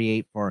 minus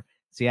 138 for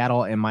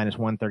Seattle, and minus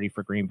 130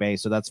 for Green Bay.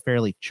 So that's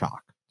fairly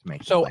chalk to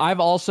make. So I've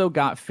also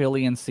got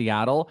Philly and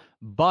Seattle,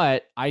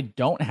 but I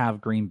don't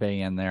have Green Bay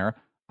in there.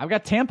 I've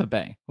got Tampa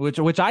Bay, which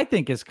I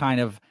think is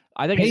kind of.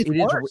 I think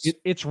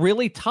it's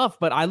really tough,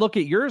 but I look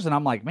at yours and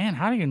I'm like, man,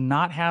 how do you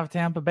not have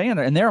Tampa Bay in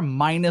there? And they're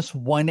minus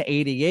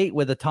 188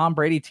 with a Tom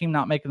Brady team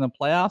not making the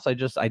playoffs.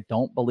 I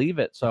don't believe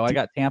it. So I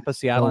got Tampa,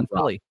 Seattle, and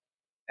Philly.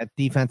 That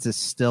defense is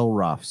still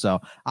rough. So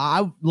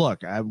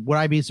would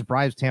I be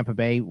surprised if Tampa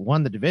Bay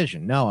won the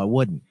division? No, I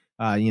wouldn't.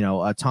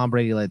 A Tom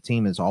Brady led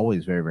team is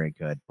always very, very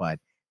good, but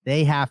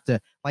they have to,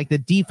 the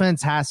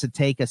defense has to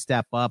take a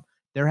step up.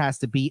 There has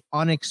to be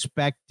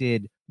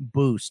unexpected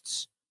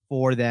boosts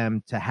for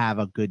them to have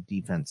a good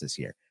defense this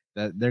year.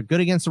 They're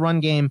good against the run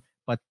game,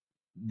 but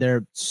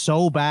they're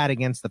so bad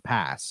against the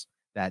pass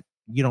that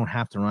you don't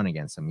have to run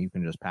against them. You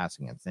can just pass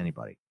against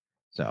anybody.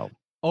 So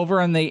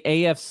over in the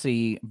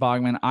AFC,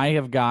 Bogman, I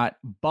have got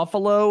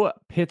Buffalo,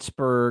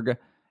 Pittsburgh,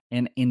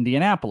 and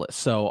Indianapolis.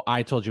 So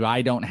I told you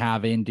I don't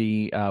have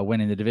Indy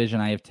winning the division.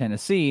 I have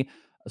Tennessee.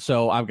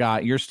 So I've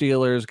got your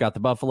Steelers, got the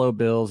Buffalo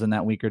Bills in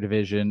that weaker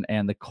division,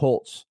 and the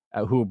Colts,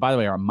 who, by the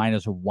way, are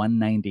minus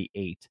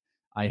 198.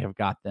 I have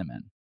got them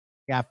in.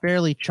 Yeah,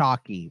 fairly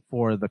chalky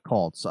for the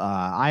Colts.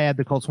 I had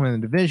the Colts winning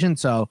the division,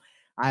 so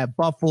I have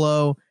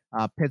Buffalo,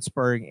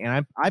 Pittsburgh,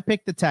 and I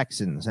picked the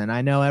Texans. And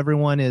I know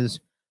everyone is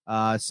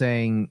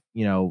saying,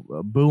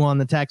 boo on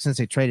the Texans.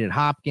 They traded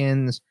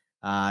Hopkins.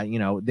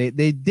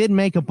 They did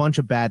make a bunch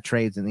of bad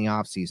trades in the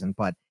offseason,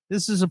 but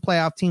this is a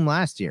playoff team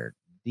last year.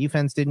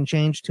 Defense didn't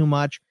change too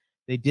much.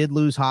 They did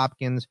lose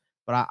Hopkins,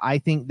 but I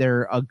think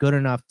they're a good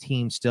enough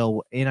team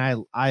still,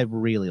 and I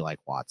really like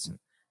Watson.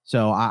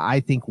 So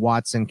I think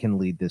Watson can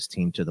lead this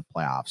team to the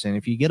playoffs. And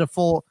if you get a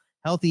full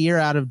healthy year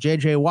out of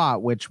J.J.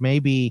 Watt, which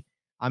maybe,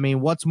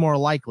 what's more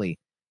likely?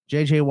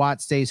 J.J.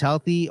 Watt stays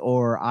healthy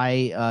or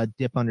I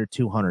dip under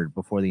 200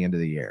 before the end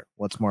of the year?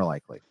 What's more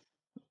likely?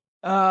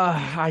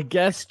 I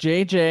guess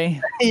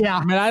JJ. Yeah.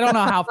 I don't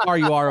know how far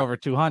you are over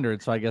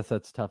 200, so I guess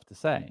that's tough to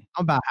say.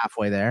 I'm about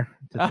halfway there.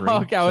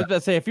 Okay, I was going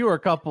to say if you were a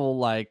couple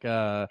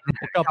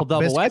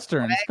double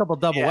westerns,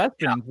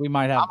 we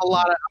might have a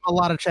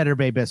lot of Cheddar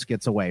Bay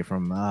biscuits away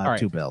from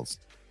 2 Bills.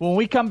 When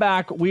we come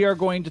back, we are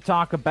going to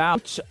talk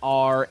about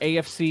our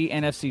AFC,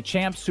 NFC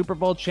champs, Super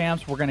Bowl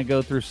champs. We're going to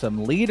go through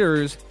some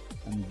leaders.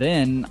 And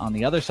then on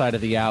the other side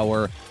of the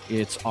hour,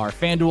 it's our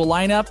FanDuel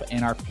lineup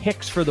and our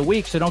picks for the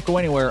week. So don't go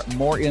anywhere.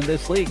 More in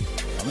this league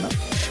coming up.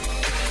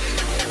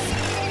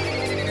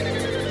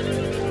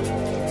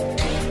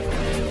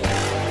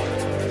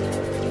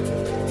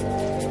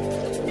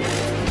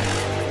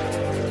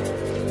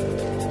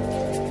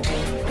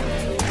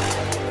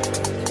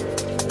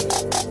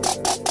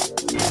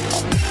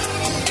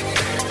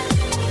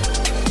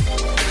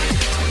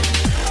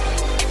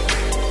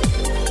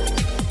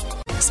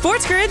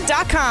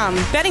 SportsGrid.com.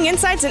 Betting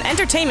insights and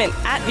entertainment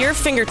at your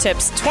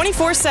fingertips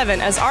 24/7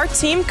 as our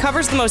team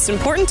covers the most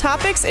important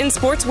topics in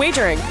sports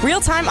wagering.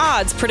 Real-time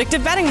odds,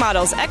 predictive betting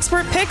models,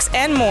 expert picks,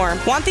 and more.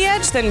 Want the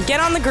edge? Then get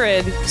on the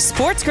grid.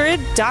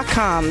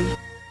 SportsGrid.com.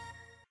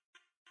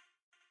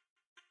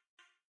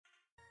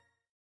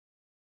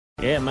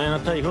 Yeah, man, I'll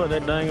tell you what,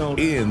 that dang old...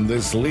 In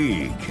this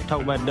league.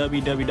 Talk about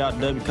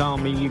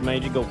www.com, you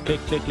made you go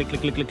click.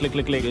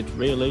 It's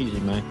real easy,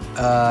 man.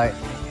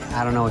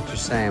 I don't know what you're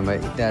saying,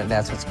 but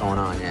that's what's going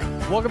on,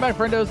 yeah. Welcome back,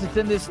 friendos. It's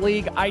In This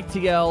League,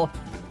 ITL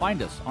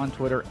find us on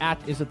Twitter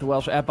at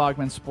 @IsItTheWelsh, at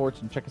Bogman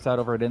Sports, and check us out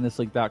over at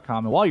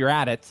InThisLeague.com. And while you're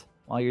at it,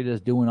 while you're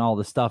just doing all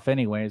the stuff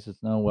anyways,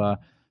 it's no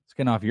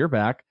skin off your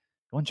back,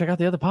 go and check out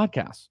the other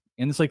podcasts.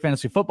 In This League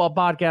Fantasy Football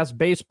Podcast,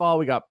 baseball,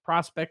 we got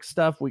prospect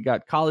stuff, we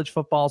got college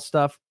football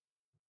stuff.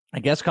 I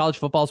guess college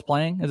football's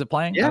playing. Is it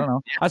playing? Yeah. I don't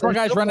know. I saw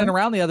guys running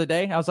around the other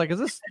day. I was like, is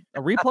this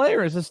a replay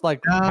or is this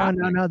like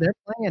No, they're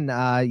playing.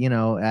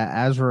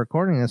 As we're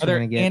recording this, are there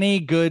any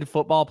good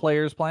football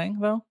players playing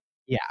though?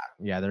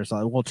 Yeah. There's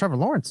Trevor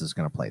Lawrence is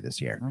going to play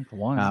this year, Not the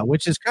one.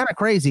 which is kind of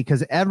crazy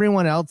because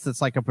everyone else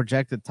that's like a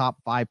projected top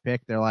 5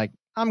 pick, they're like,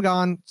 I'm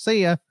gone.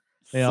 See ya.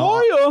 See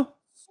ya.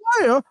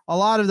 A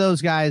lot of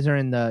those guys are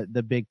in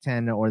the Big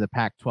Ten or the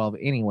Pac-12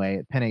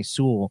 anyway. Penei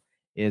Sewell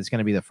is going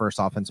to be the first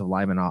offensive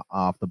lineman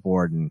off the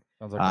board, and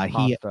Sounds like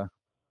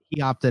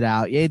he opted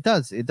out. Yeah, it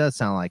does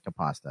sound like a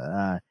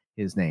pasta,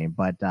 his name,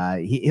 but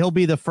he'll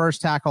be the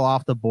first tackle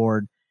off the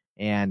board,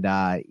 and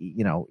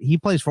he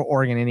plays for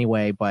Oregon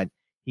anyway, but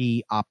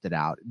he opted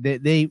out.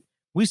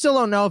 We still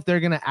don't know if they're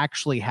going to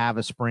actually have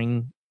a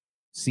spring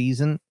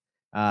season.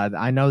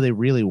 I know they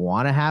really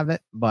want to have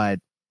it, but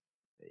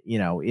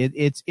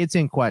it's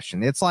in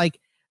question. It's like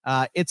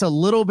it's a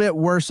little bit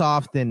worse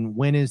off than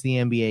when is the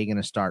NBA going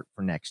to start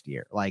for next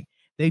year. Like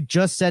they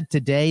just said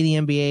today, the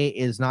NBA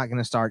is not going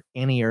to start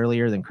any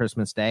earlier than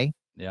Christmas Day.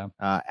 Yeah.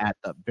 At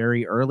the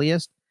very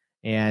earliest.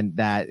 And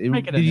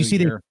did you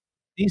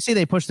see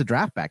they pushed the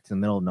draft back to the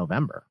middle of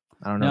November?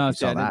 I don't know if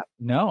you saw that.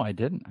 No, I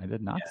didn't. I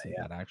did not see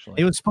that actually.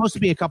 It was supposed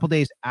to be a couple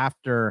days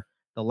after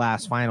the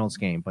last finals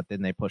game, but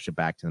then they pushed it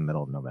back to the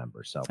middle of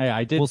November. So hey,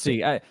 I did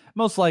see.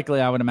 Most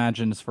likely, I would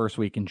imagine this first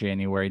week in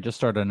January. Just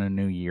start on a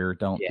new year.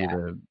 Don't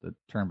do the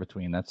term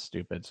between. That's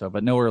stupid. So,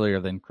 but no earlier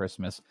than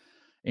Christmas.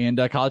 And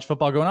college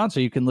football going on, so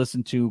you can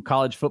listen to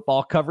college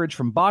football coverage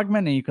from Bogman,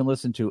 and you can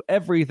listen to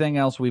everything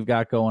else we've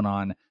got going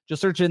on.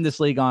 Just search In This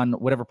League on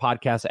whatever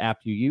podcast app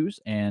you use,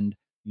 and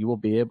you will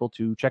be able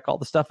to check all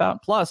the stuff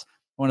out. Plus,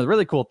 one of the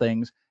really cool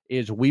things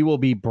is we will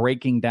be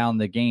breaking down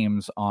the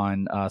games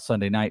on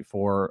Sunday night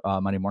for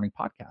Monday morning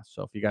podcast.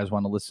 So if you guys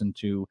want to listen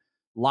to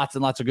lots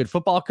and lots of good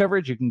football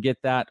coverage, you can get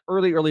that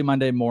early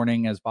Monday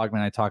morning as Bogman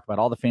and I talk about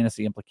all the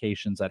fantasy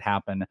implications that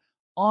happen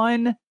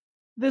on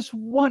this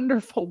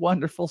wonderful,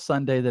 wonderful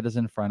Sunday that is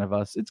in front of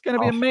us. It's going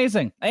to be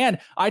amazing. And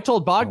I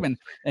told Bogman,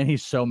 and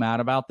he's so mad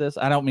about this.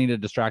 I don't mean to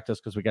distract us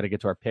because we got to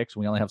get to our picks.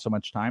 We only have so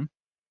much time.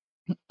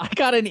 I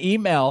got an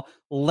email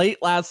late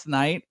last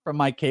night from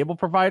my cable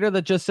provider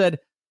that just said,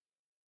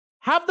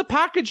 have the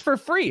package for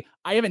free.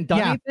 I haven't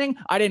done anything.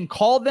 I didn't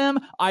call them.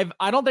 I've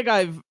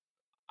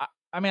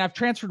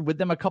transferred with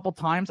them a couple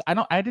times.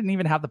 I didn't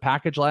even have the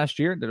package last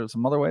year. There were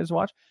some other ways to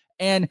watch.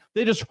 And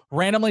they just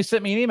randomly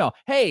sent me an email.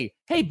 Hey,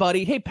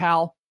 buddy. Hey,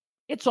 pal.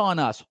 It's on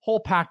us. Whole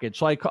package.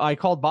 So I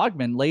called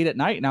Bogman late at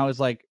night and I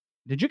was like,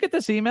 did you get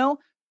this email?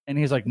 And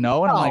he's like,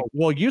 no. And I'm like,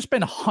 well, you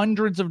spend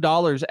hundreds of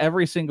dollars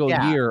every single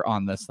year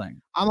on this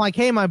thing. I'm like,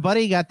 hey, my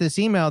buddy got this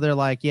email. They're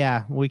like,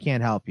 yeah, we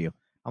can't help you.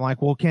 I'm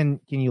like, well, can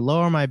you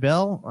lower my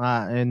bill?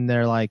 And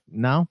they're like,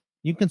 no,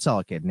 you can sell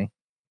a kidney.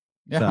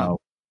 Yeah.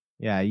 So,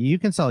 yeah, you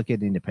can sell a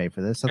kidney to pay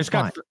for this. That's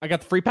fine. I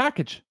got the free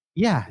package.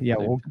 Yeah.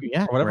 Well,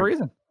 yeah. For whatever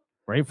reason.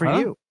 Great for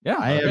you. Yeah.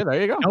 Okay,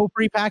 there you go. No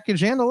free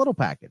package and a little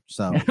package.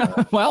 So,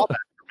 well,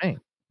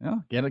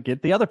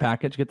 get the other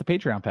package. Get the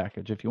Patreon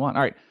package if you want.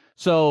 All right.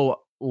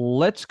 So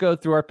let's go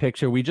through our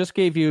picture. We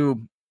gave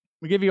you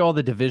all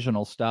the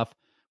divisional stuff.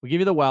 We give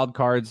you the wild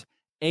cards.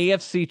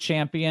 AFC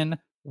champion.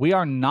 We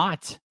are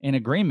not in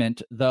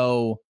agreement,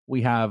 though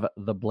we have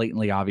the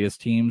blatantly obvious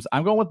teams.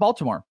 I'm going with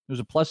Baltimore. There's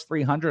a plus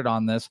 300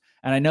 on this,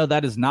 and I know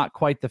that is not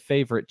quite the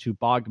favorite to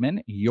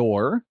Bogman.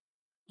 Your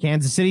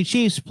Kansas City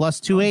Chiefs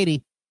plus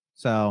 280.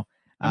 So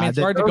it's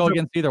hard to go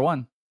against either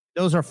one.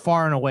 Those are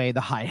far and away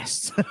the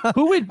highest.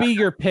 Who would be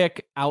your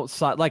pick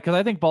outside? Because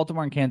I think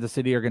Baltimore and Kansas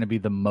City are going to be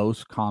the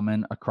most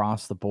common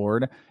across the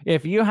board.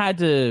 If you had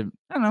to,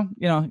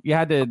 you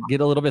had to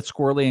get a little bit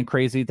squirrely and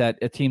crazy that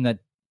a team that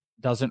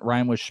doesn't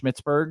rhyme with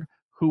Schmittsburg,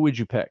 who would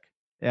you pick?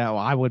 Yeah, well,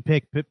 I would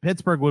pick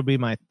Pittsburgh would be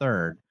my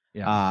third.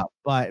 Yeah.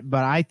 But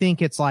I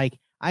think it's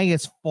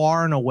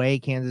far and away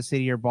Kansas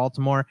City or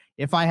Baltimore.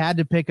 If I had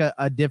to pick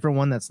a different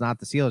one that's not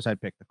the Steelers, I'd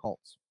pick the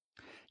Colts.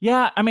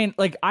 Yeah,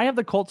 I have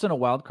the Colts in a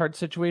wild card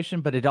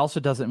situation, but it also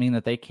doesn't mean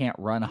that they can't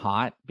run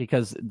hot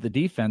because the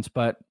defense.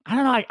 But I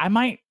don't know. I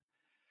might.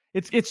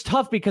 It's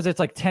tough because it's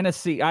like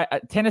Tennessee.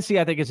 Tennessee,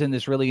 I think, is in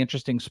this really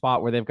interesting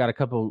spot where they've got a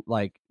couple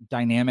like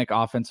dynamic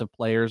offensive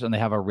players and they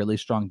have a really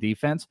strong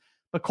defense.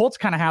 But Colts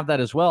kind of have that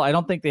as well. I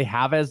don't think they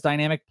have as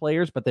dynamic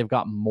players, but they've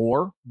got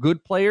more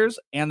good players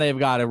and they've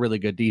got a really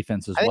good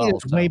defense as well. I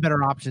think there's way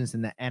better options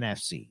than the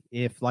NFC.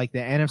 If like the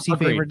NFC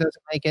favorite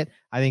doesn't make it,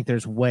 I think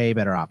there's way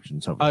better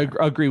options over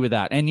there. I agree with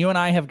that. And you and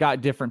I have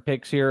got different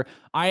picks here.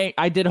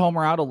 I did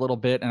homer out a little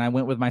bit and I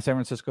went with my San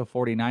Francisco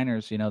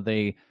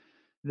 49ers.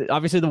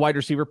 Obviously the wide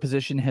receiver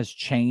position has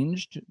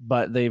changed,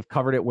 but they've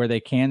covered it where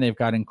they can. They've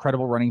got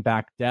incredible running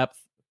back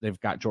depth. They've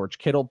got George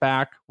Kittle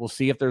back. We'll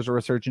see if there's a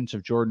resurgence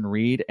of Jordan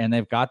Reed, and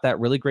they've got that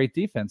really great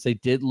defense. They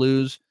did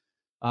lose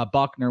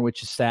Buckner,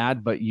 which is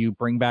sad, but you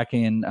bring back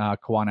in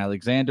Kwan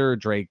Alexander,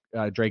 Drake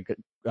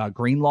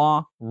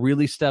Greenlaw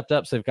really stepped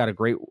up. So they've got a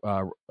great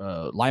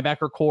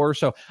linebacker core.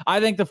 So I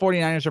think the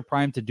 49ers are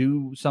primed to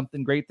do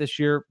something great this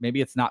year.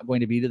 Maybe it's not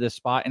going to be to this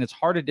spot, and it's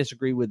hard to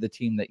disagree with the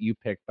team that you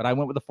picked, but I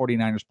went with the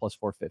 49ers plus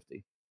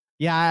 450.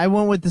 Yeah, I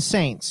went with the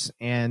Saints,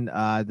 and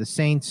the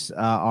Saints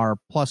are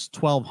plus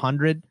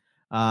 1,200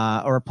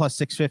 or plus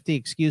 650,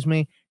 excuse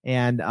me.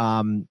 And,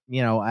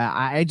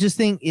 I just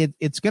think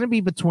it's going to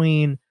be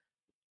between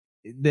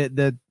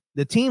the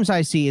teams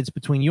I see. It's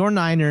between your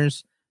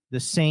Niners,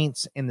 the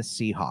Saints, and the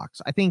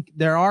Seahawks. I think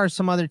there are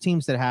some other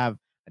teams that have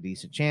a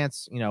decent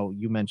chance.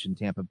 You mentioned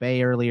Tampa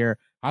Bay earlier.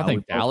 I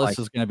think Dallas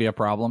is going to be a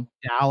problem.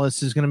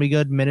 Dallas is going to be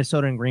good.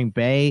 Minnesota and Green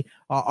Bay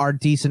are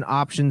decent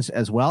options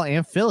as well.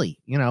 And Philly,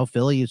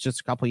 Philly is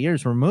just a couple of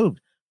years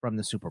removed from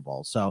the Super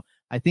Bowl. So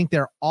I think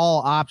they're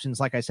all options.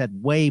 Like I said,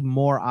 way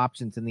more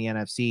options in the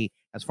NFC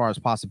as far as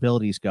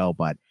possibilities go.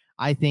 But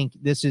I think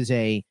this is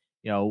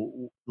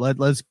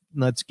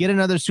let's get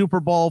another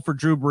Super Bowl for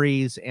Drew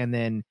Brees, and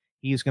then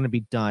he's going to be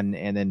done,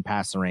 and then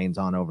pass the reins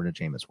on over to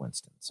Jameis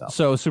Winston.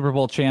 So Super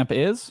Bowl champ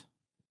is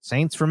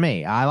Saints for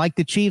me. I like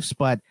the Chiefs,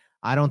 but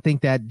I don't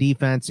think that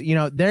defense,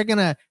 they're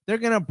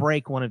gonna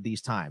break one of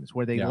these times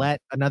where they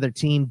let another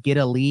team get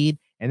a lead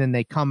and then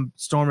they come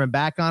storming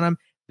back on them.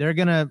 They're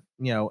gonna,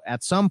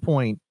 at some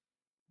point,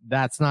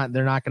 they're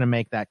not gonna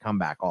make that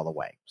comeback all the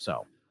way.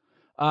 So,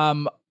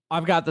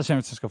 I've got the San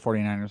Francisco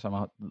 49ers. I'm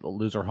a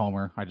loser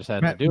homer. I just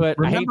had to do it.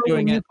 Remember I hate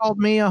doing when it. You called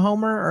me a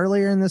homer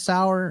earlier in this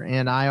hour,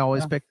 and I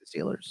always pick the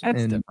Steelers.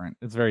 That's different.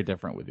 It's very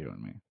different with you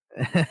and me.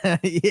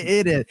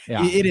 It is.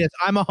 Yeah. It is.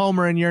 I'm a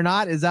homer and you're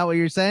not. Is that what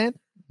you're saying?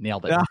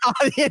 Nailed it.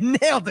 You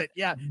nailed it.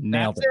 Yeah.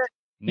 Nailed That's it.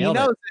 Nailed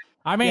he knows it.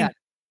 I mean,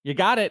 you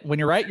got it. When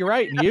you're right, you're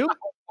right. And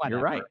you're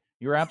right.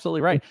 You're absolutely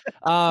right.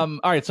 All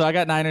right. So I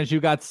got Niners. You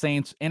got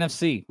Saints.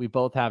 NFC. We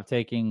both have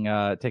taking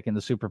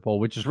the Super Bowl,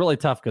 which is really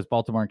tough because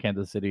Baltimore and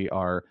Kansas City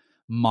are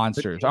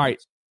monsters. All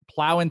right.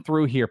 Plowing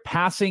through here.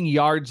 Passing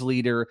yards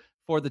leader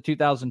for the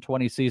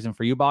 2020 season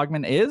for you,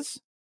 Bogman, is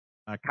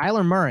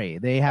Kyler Murray.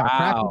 They have a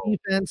cracking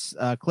defense.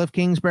 Cliff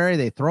Kingsbury.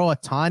 They throw a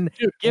ton.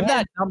 Dude, give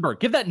that number.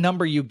 Give that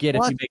number you get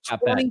if you make that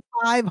bet.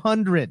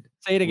 2,500.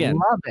 Say it again.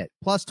 Love it.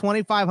 Plus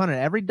 2,500.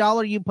 Every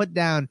dollar you put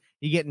down,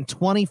 you're getting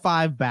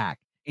 25 back.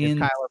 If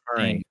Kyler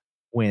Murray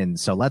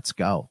wins. So let's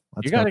go.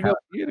 You gotta go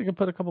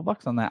put a couple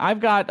bucks on that. I've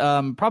got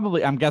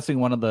probably, I'm guessing,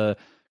 one of the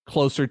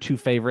closer two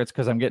favorites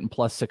because I'm getting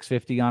plus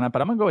 650 on it, but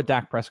I'm gonna go with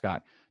Dak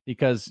Prescott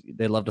because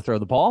they love to throw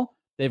the ball.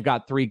 They've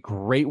got three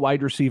great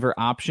wide receiver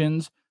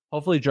options.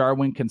 Hopefully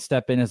Jarwin can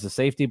step in as a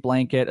safety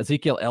blanket.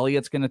 Ezekiel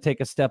Elliott's going to take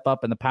a step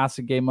up in the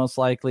passing game most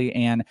likely.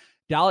 And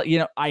Dallas,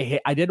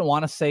 I didn't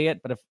want to say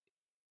it, but if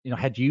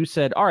had you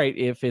said, all right,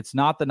 if it's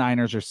not the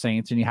Niners or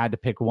Saints and you had to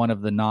pick one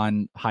of the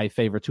non-high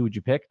favorites, who would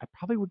you pick? I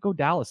probably would go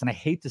Dallas. And I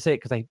hate to say it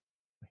because I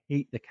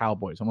hate the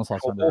Cowboys. Almost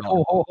lost $100.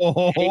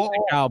 I hate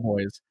the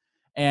Cowboys.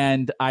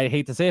 And I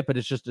hate to say it, but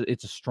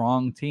it's a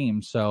strong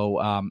team. So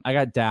I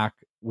got Dak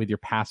with your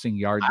passing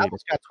yard. I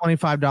almost got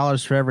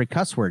 $25 for every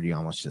cuss word you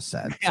almost just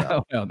said.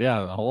 So.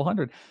 Yeah, a whole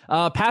 100.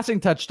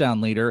 Passing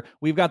touchdown leader.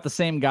 We've got the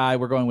same guy.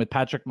 We're going with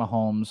Patrick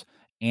Mahomes.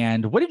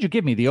 And what did you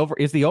give me?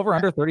 Is the over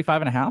under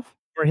 35.5?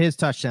 For his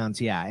touchdowns,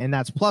 yeah. And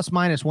that's plus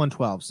minus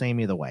 112. Same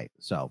either way.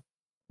 So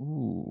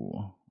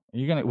would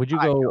you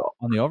go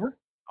on the over?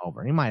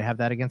 Over. He might have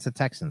that against the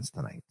Texans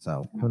tonight.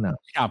 So who knows?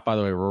 Yeah, by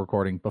the way, we're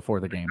recording before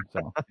the game.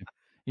 So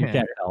you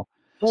can't tell.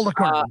 Pull the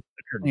curtain.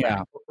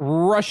 Yeah.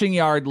 Rushing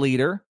yard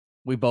leader.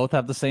 We both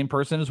have the same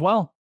person as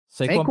well.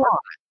 Saquon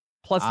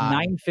plus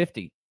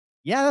 950.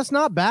 Yeah, that's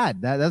not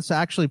bad. That's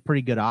actually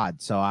pretty good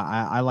odds. So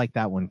I like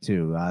that one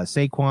too.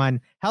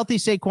 Healthy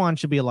Saquon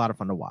should be a lot of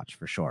fun to watch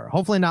for sure.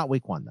 Hopefully not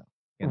week 1 though.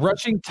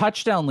 Rushing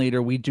touchdown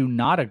leader, we do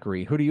not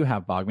agree. Who do you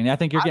have, Bogman? I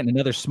think you're getting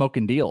another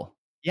smoking deal.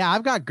 Yeah,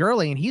 I've got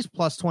Gurley and he's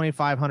plus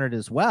 2,500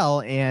 as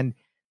well. And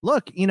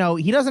look, he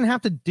doesn't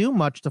have to do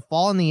much to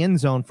fall in the end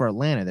zone for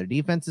Atlanta. Their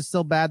defense is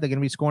still bad. They're going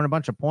to be scoring a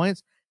bunch of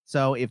points.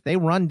 So if they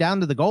run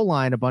down to the goal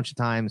line a bunch of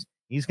times,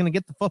 he's going to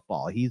get the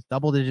football. He's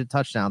double-digit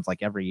touchdowns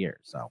like every year.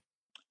 So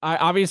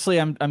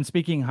I'm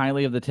speaking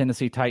highly of the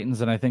Tennessee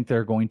Titans, and I think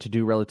they're going to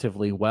do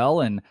relatively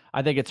well. And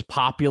I think it's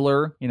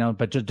popular,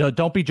 but just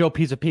don't be Joe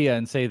Pisapia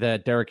and say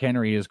that Derrick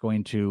Henry is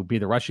going to be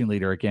the rushing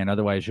leader again.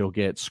 Otherwise, you'll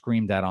get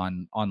screamed at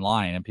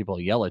online and people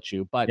yell at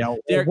you. But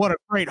what a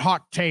great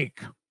hot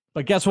take.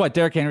 But guess what?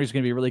 Derrick Henry is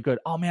going to be really good.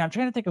 Oh man, I'm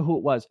trying to think of who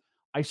it was.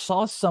 I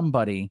saw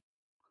somebody.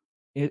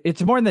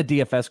 It's more in the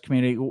DFS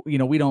community.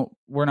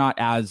 We're not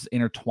as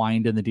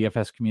intertwined in the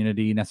DFS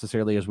community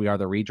necessarily as we are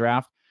the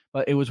redraft,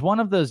 but it was one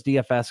of those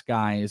DFS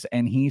guys.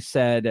 And he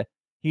said,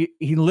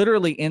 he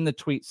literally in the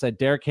tweet said,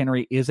 Derrick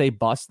Henry is a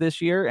bust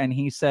this year. And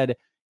he said,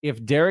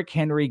 if Derrick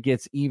Henry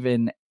gets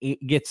more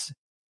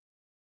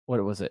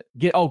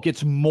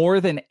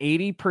than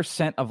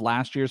 80% of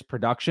last year's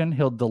production,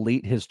 he'll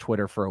delete his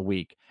Twitter for a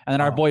week. And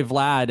then our boy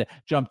Vlad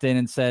jumped in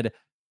and said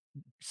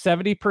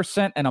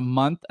 70% in a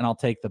month, and I'll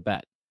take the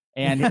bet.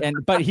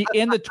 But he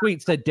in the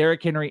tweet said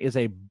Derrick Henry is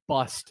a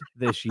bust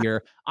this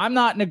year. I'm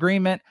not in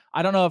agreement.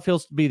 I don't know if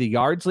he'll be the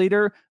yards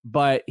leader,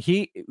 but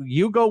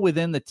you go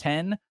within the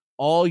 10,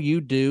 all you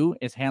do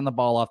is hand the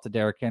ball off to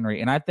Derrick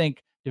Henry. And I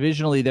think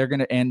divisionally they're going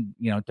to end,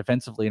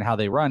 defensively and how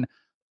they run.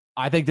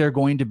 I think they're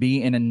going to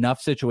be in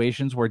enough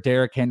situations where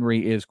Derrick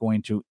Henry is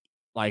going to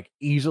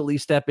easily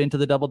step into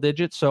the double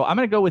digits. So I'm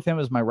going to go with him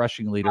as my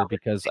rushing leader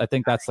because I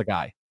think that's the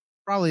guy.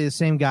 Probably the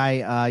same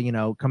guy,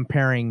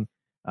 comparing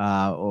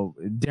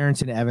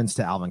Darrington Evans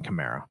to Alvin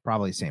Kamara.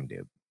 Probably the same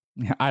dude.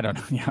 Yeah, I don't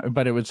know. Yeah,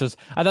 but it was just,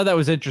 I thought that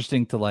was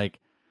interesting to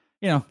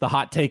the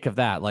hot take of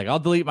that. I'll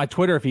delete my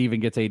Twitter if he even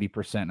gets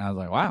 80%. And I was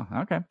like, wow,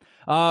 okay.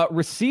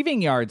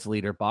 Receiving yards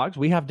leader, Boggs.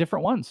 We have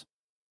different ones.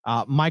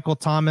 Michael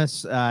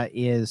Thomas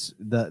is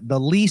the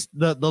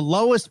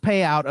lowest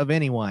payout of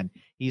anyone.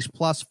 He's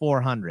plus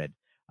 400.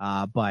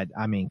 But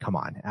I mean, come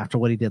on. After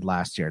what he did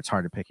last year, it's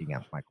hard to pick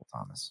against Michael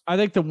Thomas. I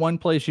think the one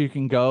place you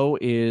can go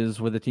is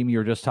with the team you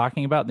were just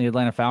talking about, the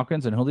Atlanta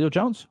Falcons, and Julio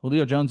Jones.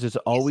 Julio Jones is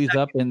always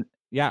up in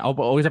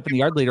the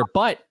yard leader,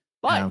 but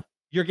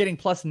you're getting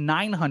plus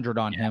 900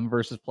 on him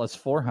versus plus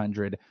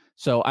 400.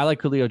 So I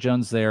like Julio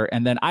Jones there.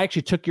 And then I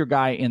actually took your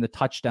guy in the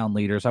touchdown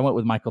leaders. I went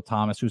with Michael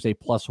Thomas, who's a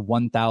plus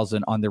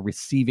 1,000 on the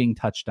receiving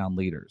touchdown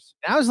leaders.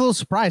 I was a little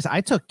surprised.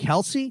 I took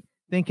Kelsey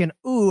thinking,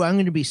 ooh, I'm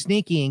going to be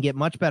sneaky and get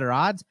much better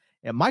odds.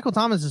 Yeah, Michael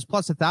Thomas is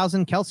plus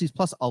 1,000. Kelsey's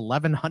plus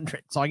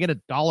 1,100. So I get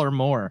 $1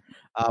 more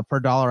per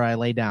dollar I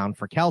lay down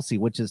for Kelsey,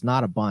 which is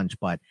not a bunch,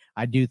 but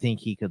I do think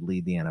he could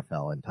lead the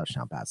NFL in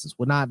touchdown passes.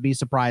 Would not be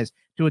surprised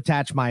to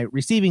attach my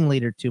receiving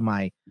leader to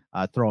my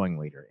throwing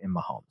leader in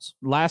Mahomes.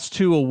 Last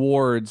two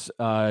awards,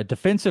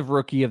 defensive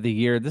rookie of the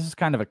year. This is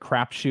kind of a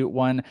crapshoot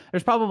one.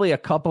 There's probably a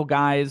couple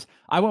guys.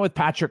 I went with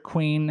Patrick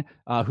Queen,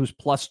 who's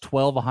plus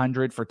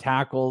 1,200 for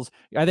tackles.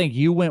 I think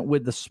you went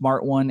with the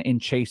smart one in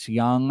Chase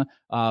Young.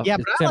 But I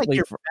like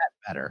your bet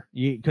better.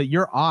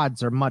 Your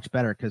odds are much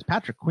better because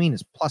Patrick Queen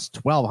is plus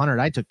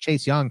 1,200. I took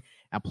Chase Young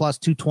at plus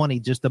 220,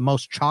 just the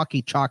most chalk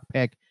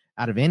pick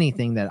out of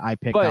anything that I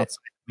picked outside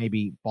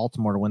maybe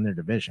Baltimore to win their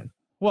division.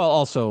 Well,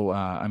 also,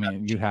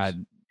 you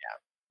had,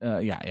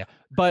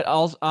 but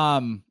also,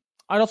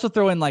 I'd also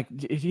throw in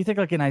if you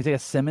think an Isaiah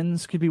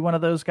Simmons could be one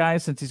of those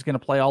guys since he's going to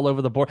play all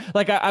over the board.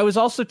 I was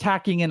also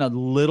tacking in a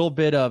little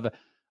bit of,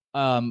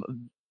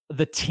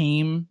 the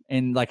team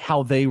and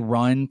how they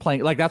run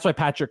playing. That's why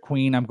Patrick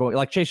Queen, I'm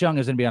going Chase Young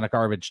is going to be on a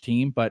garbage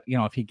team, but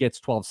if he gets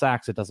 12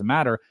 sacks, it doesn't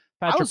matter.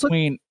 Patrick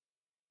Queen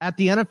at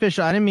the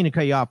unofficial, I didn't mean to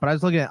cut you off, but I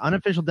was looking at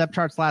unofficial depth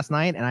charts last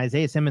night and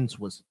Isaiah Simmons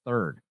was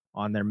third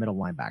on their middle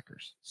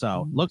linebackers.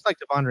 So looks like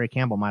Devondre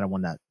Campbell might have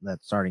won that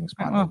starting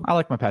spot. Well, I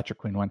like my Patrick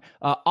Queen one.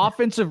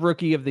 Offensive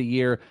rookie of the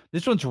year.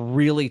 This one's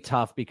really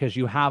tough because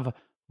you have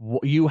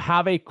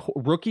a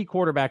rookie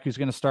quarterback who's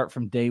going to start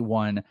from day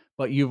one,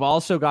 but you've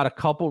also got a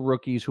couple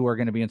rookies who are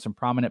going to be in some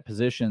prominent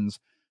positions.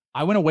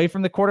 I went away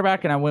from the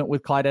quarterback and I went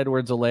with Clyde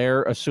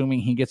Edwards-Helaire, assuming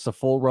he gets the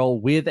full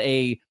role with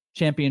a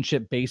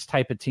championship-based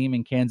type of team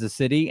in Kansas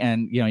City.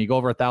 And, you go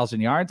over 1,000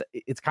 yards.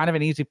 It's kind of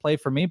an easy play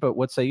for me, but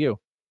what say you?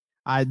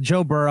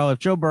 Joe Burrow. If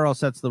Joe Burrow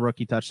sets the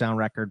rookie touchdown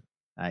record,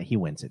 he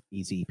wins it.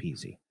 Easy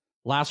peasy.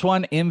 Last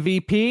one,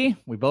 MVP.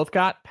 We both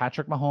got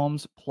Patrick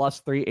Mahomes plus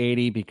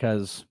 380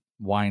 because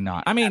why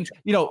not? I mean,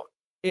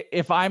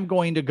 if I'm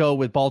going to go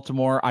with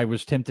Baltimore, I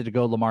was tempted to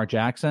go Lamar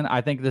Jackson.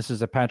 I think this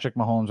is a Patrick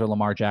Mahomes or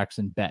Lamar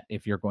Jackson bet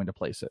if you're going to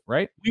place it,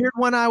 right? Weird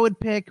one I would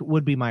pick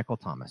would be Michael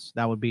Thomas.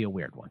 That would be a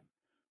weird one.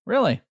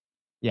 Really?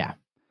 Yeah.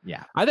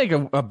 I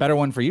think a better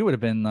one for you would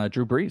have been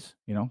Drew Brees,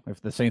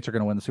 if the Saints are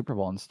going to win the Super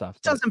Bowl and stuff.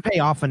 It doesn't pay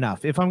off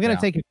enough. If I'm going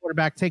to take a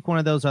quarterback, take one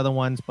of those other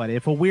ones. But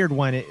if a weird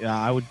one,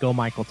 I would go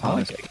Michael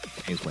Thomas. It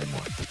pays way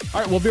more.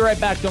 All right, we'll be right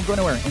back. Don't go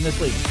anywhere in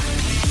this league.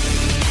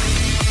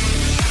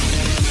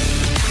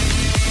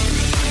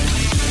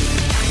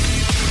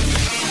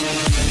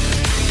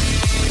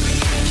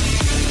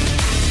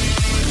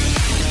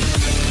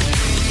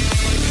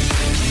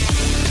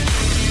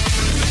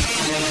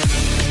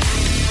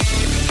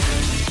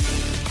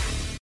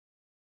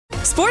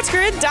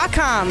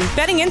 SportsGrid.com.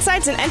 Betting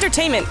insights and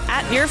entertainment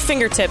at your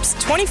fingertips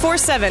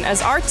 24/7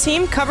 as our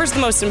team covers the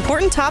most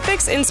important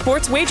topics in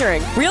sports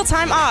wagering.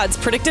 Real-time odds,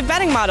 predictive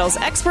betting models,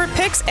 expert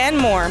picks, and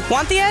more.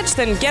 Want the edge?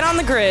 Then get on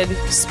the grid.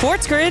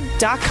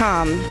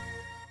 SportsGrid.com.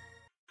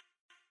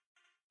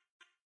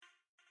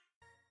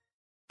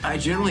 I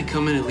generally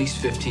come in at least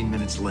 15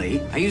 minutes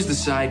late. I use the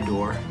side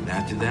door.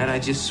 After that, I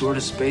just sort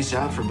of space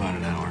out for about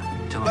an hour.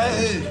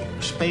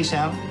 Space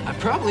out? I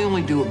probably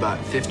only do about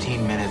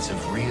 15 minutes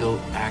of real,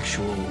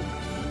 actual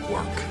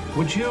work.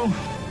 Would you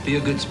be a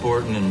good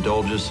sport and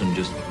indulge us and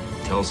just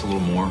tell us a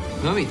little more?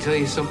 Let me tell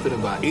you something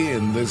about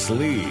In This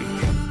League.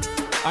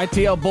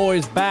 ITL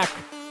boys back.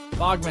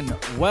 Bogman,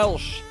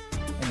 Welsh,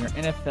 and your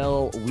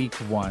NFL Week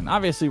 1.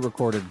 Obviously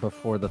recorded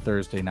before the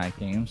Thursday night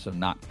game, so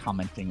not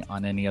commenting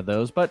on any of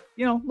those. But,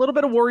 a little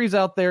bit of worries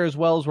out there as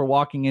well as we're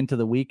walking into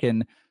the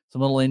weekend. Some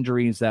little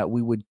injuries that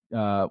we would,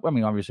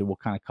 obviously we'll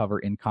kind of cover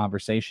in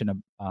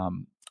conversation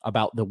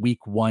about the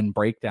Week 1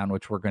 breakdown,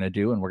 which we're going to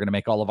do. And we're going to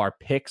make all of our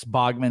picks.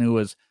 Bogman, who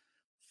was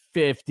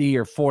 50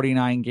 or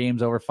 49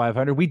 games over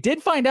 500. We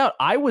did find out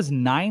I was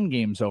 9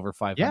 games over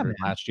 500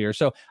 last year.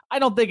 So I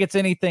don't think it's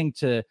anything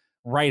to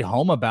write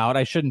home about.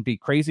 I shouldn't be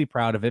crazy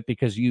proud of it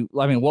because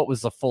what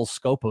was the full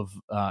scope of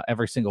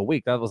every single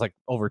week? That was like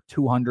over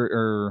 200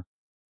 or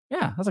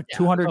that was like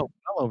 200. Well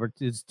over.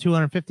 It's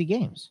 250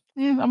 games.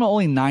 Yeah, I'm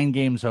only 9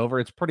 games over.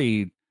 It's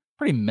pretty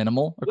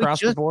minimal across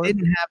the board. We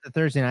didn't have the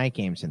Thursday night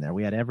games in there.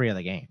 We had every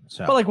other game.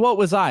 So, but like, what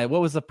was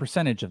the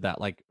percentage of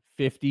that? Like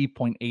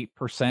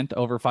 50.8%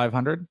 over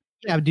 500.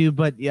 Yeah, dude.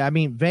 But yeah, I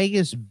mean,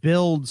 Vegas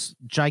builds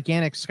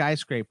gigantic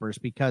skyscrapers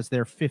because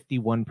they're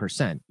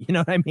 51%. You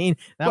know what I mean?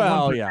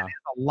 That is a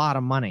lot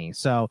of money.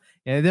 So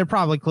they're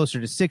probably closer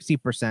to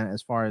 60%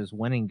 as far as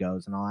winning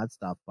goes and all that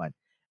stuff. But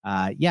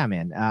yeah,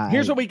 man.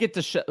 Here's what we get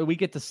to we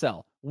get to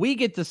sell. We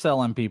get to sell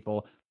on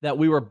people that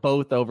we were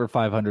both over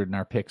 500 in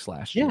our picks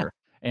last year,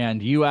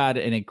 and you had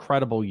an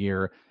incredible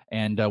year.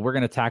 And we're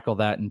going to tackle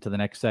that into the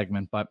next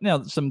segment. But,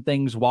 some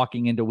things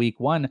walking into week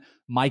 1.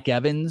 Mike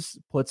Evans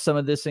put some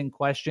of this in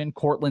question.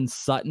 Cortland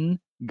Sutton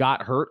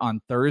got hurt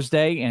on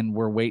Thursday, and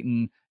we're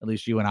waiting, at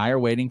least you and I are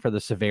waiting for the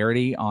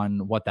severity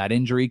on what that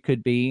injury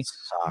could be.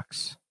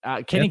 Sucks.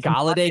 Kenny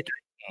Golladay.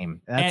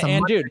 And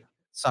dude,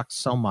 sucks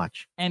so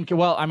much. And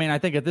well, I mean, I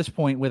think at this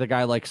point with a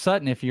guy like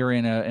Sutton, if you're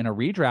in a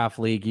redraft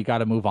league, you got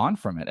to move on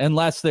from it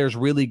unless there's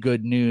really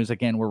good news.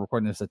 Again, we're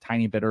recording this a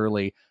tiny bit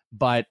early,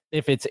 but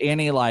if it's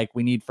any like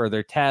we need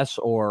further tests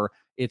or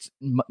it's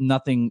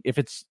nothing, if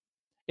it's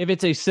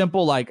a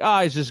simple like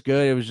he's just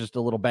good, it was just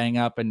a little bang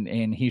up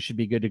and he should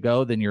be good to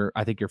go, then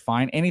I think you're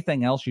fine.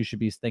 Anything else you should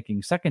be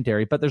thinking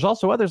secondary. But there's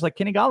also others like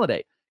Kenny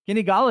Golladay.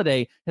 Kenny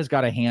Golladay has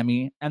got a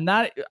hammy, and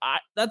that's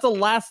the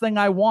last thing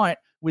I want.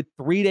 With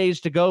 3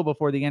 days to go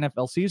before the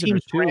NFL season,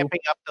 teams ramping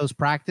up those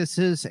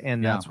practices,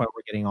 and that's why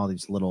we're getting all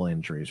these little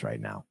injuries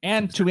right now.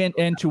 And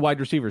to wide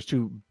receivers,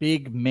 2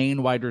 big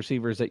main wide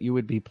receivers that you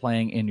would be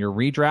playing in your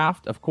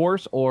redraft, of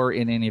course, or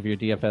in any of your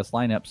DFS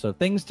lineups. So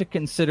things to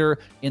consider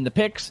in the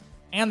picks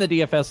and the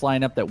DFS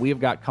lineup that we have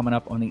got coming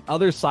up on the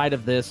other side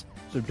of this.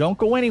 So don't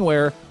go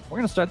anywhere. We're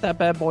going to start that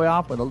bad boy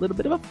off with a little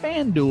bit of a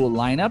FanDuel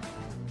lineup,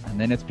 and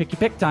then it's pick your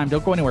pick time.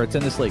 Don't go anywhere. It's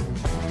in this league.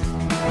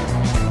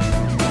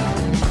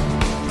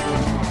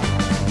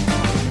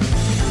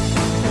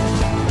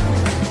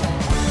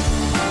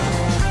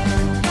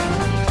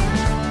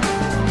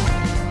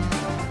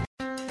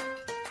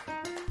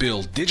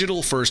 Build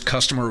digital-first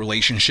customer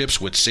relationships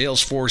with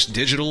Salesforce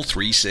Digital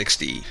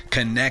 360.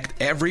 Connect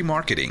every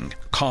marketing,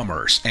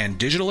 commerce, and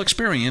digital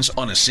experience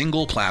on a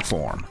single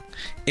platform.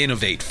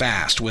 Innovate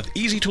fast with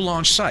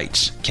easy-to-launch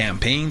sites,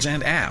 campaigns,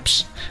 and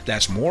apps.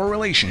 That's more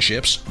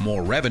relationships,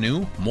 more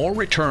revenue, more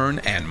return,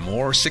 and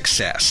more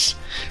success.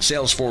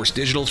 Salesforce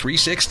Digital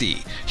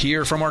 360.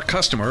 Hear from our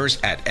customers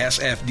at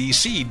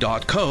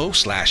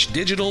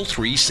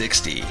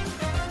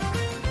sfdc.co/digital360.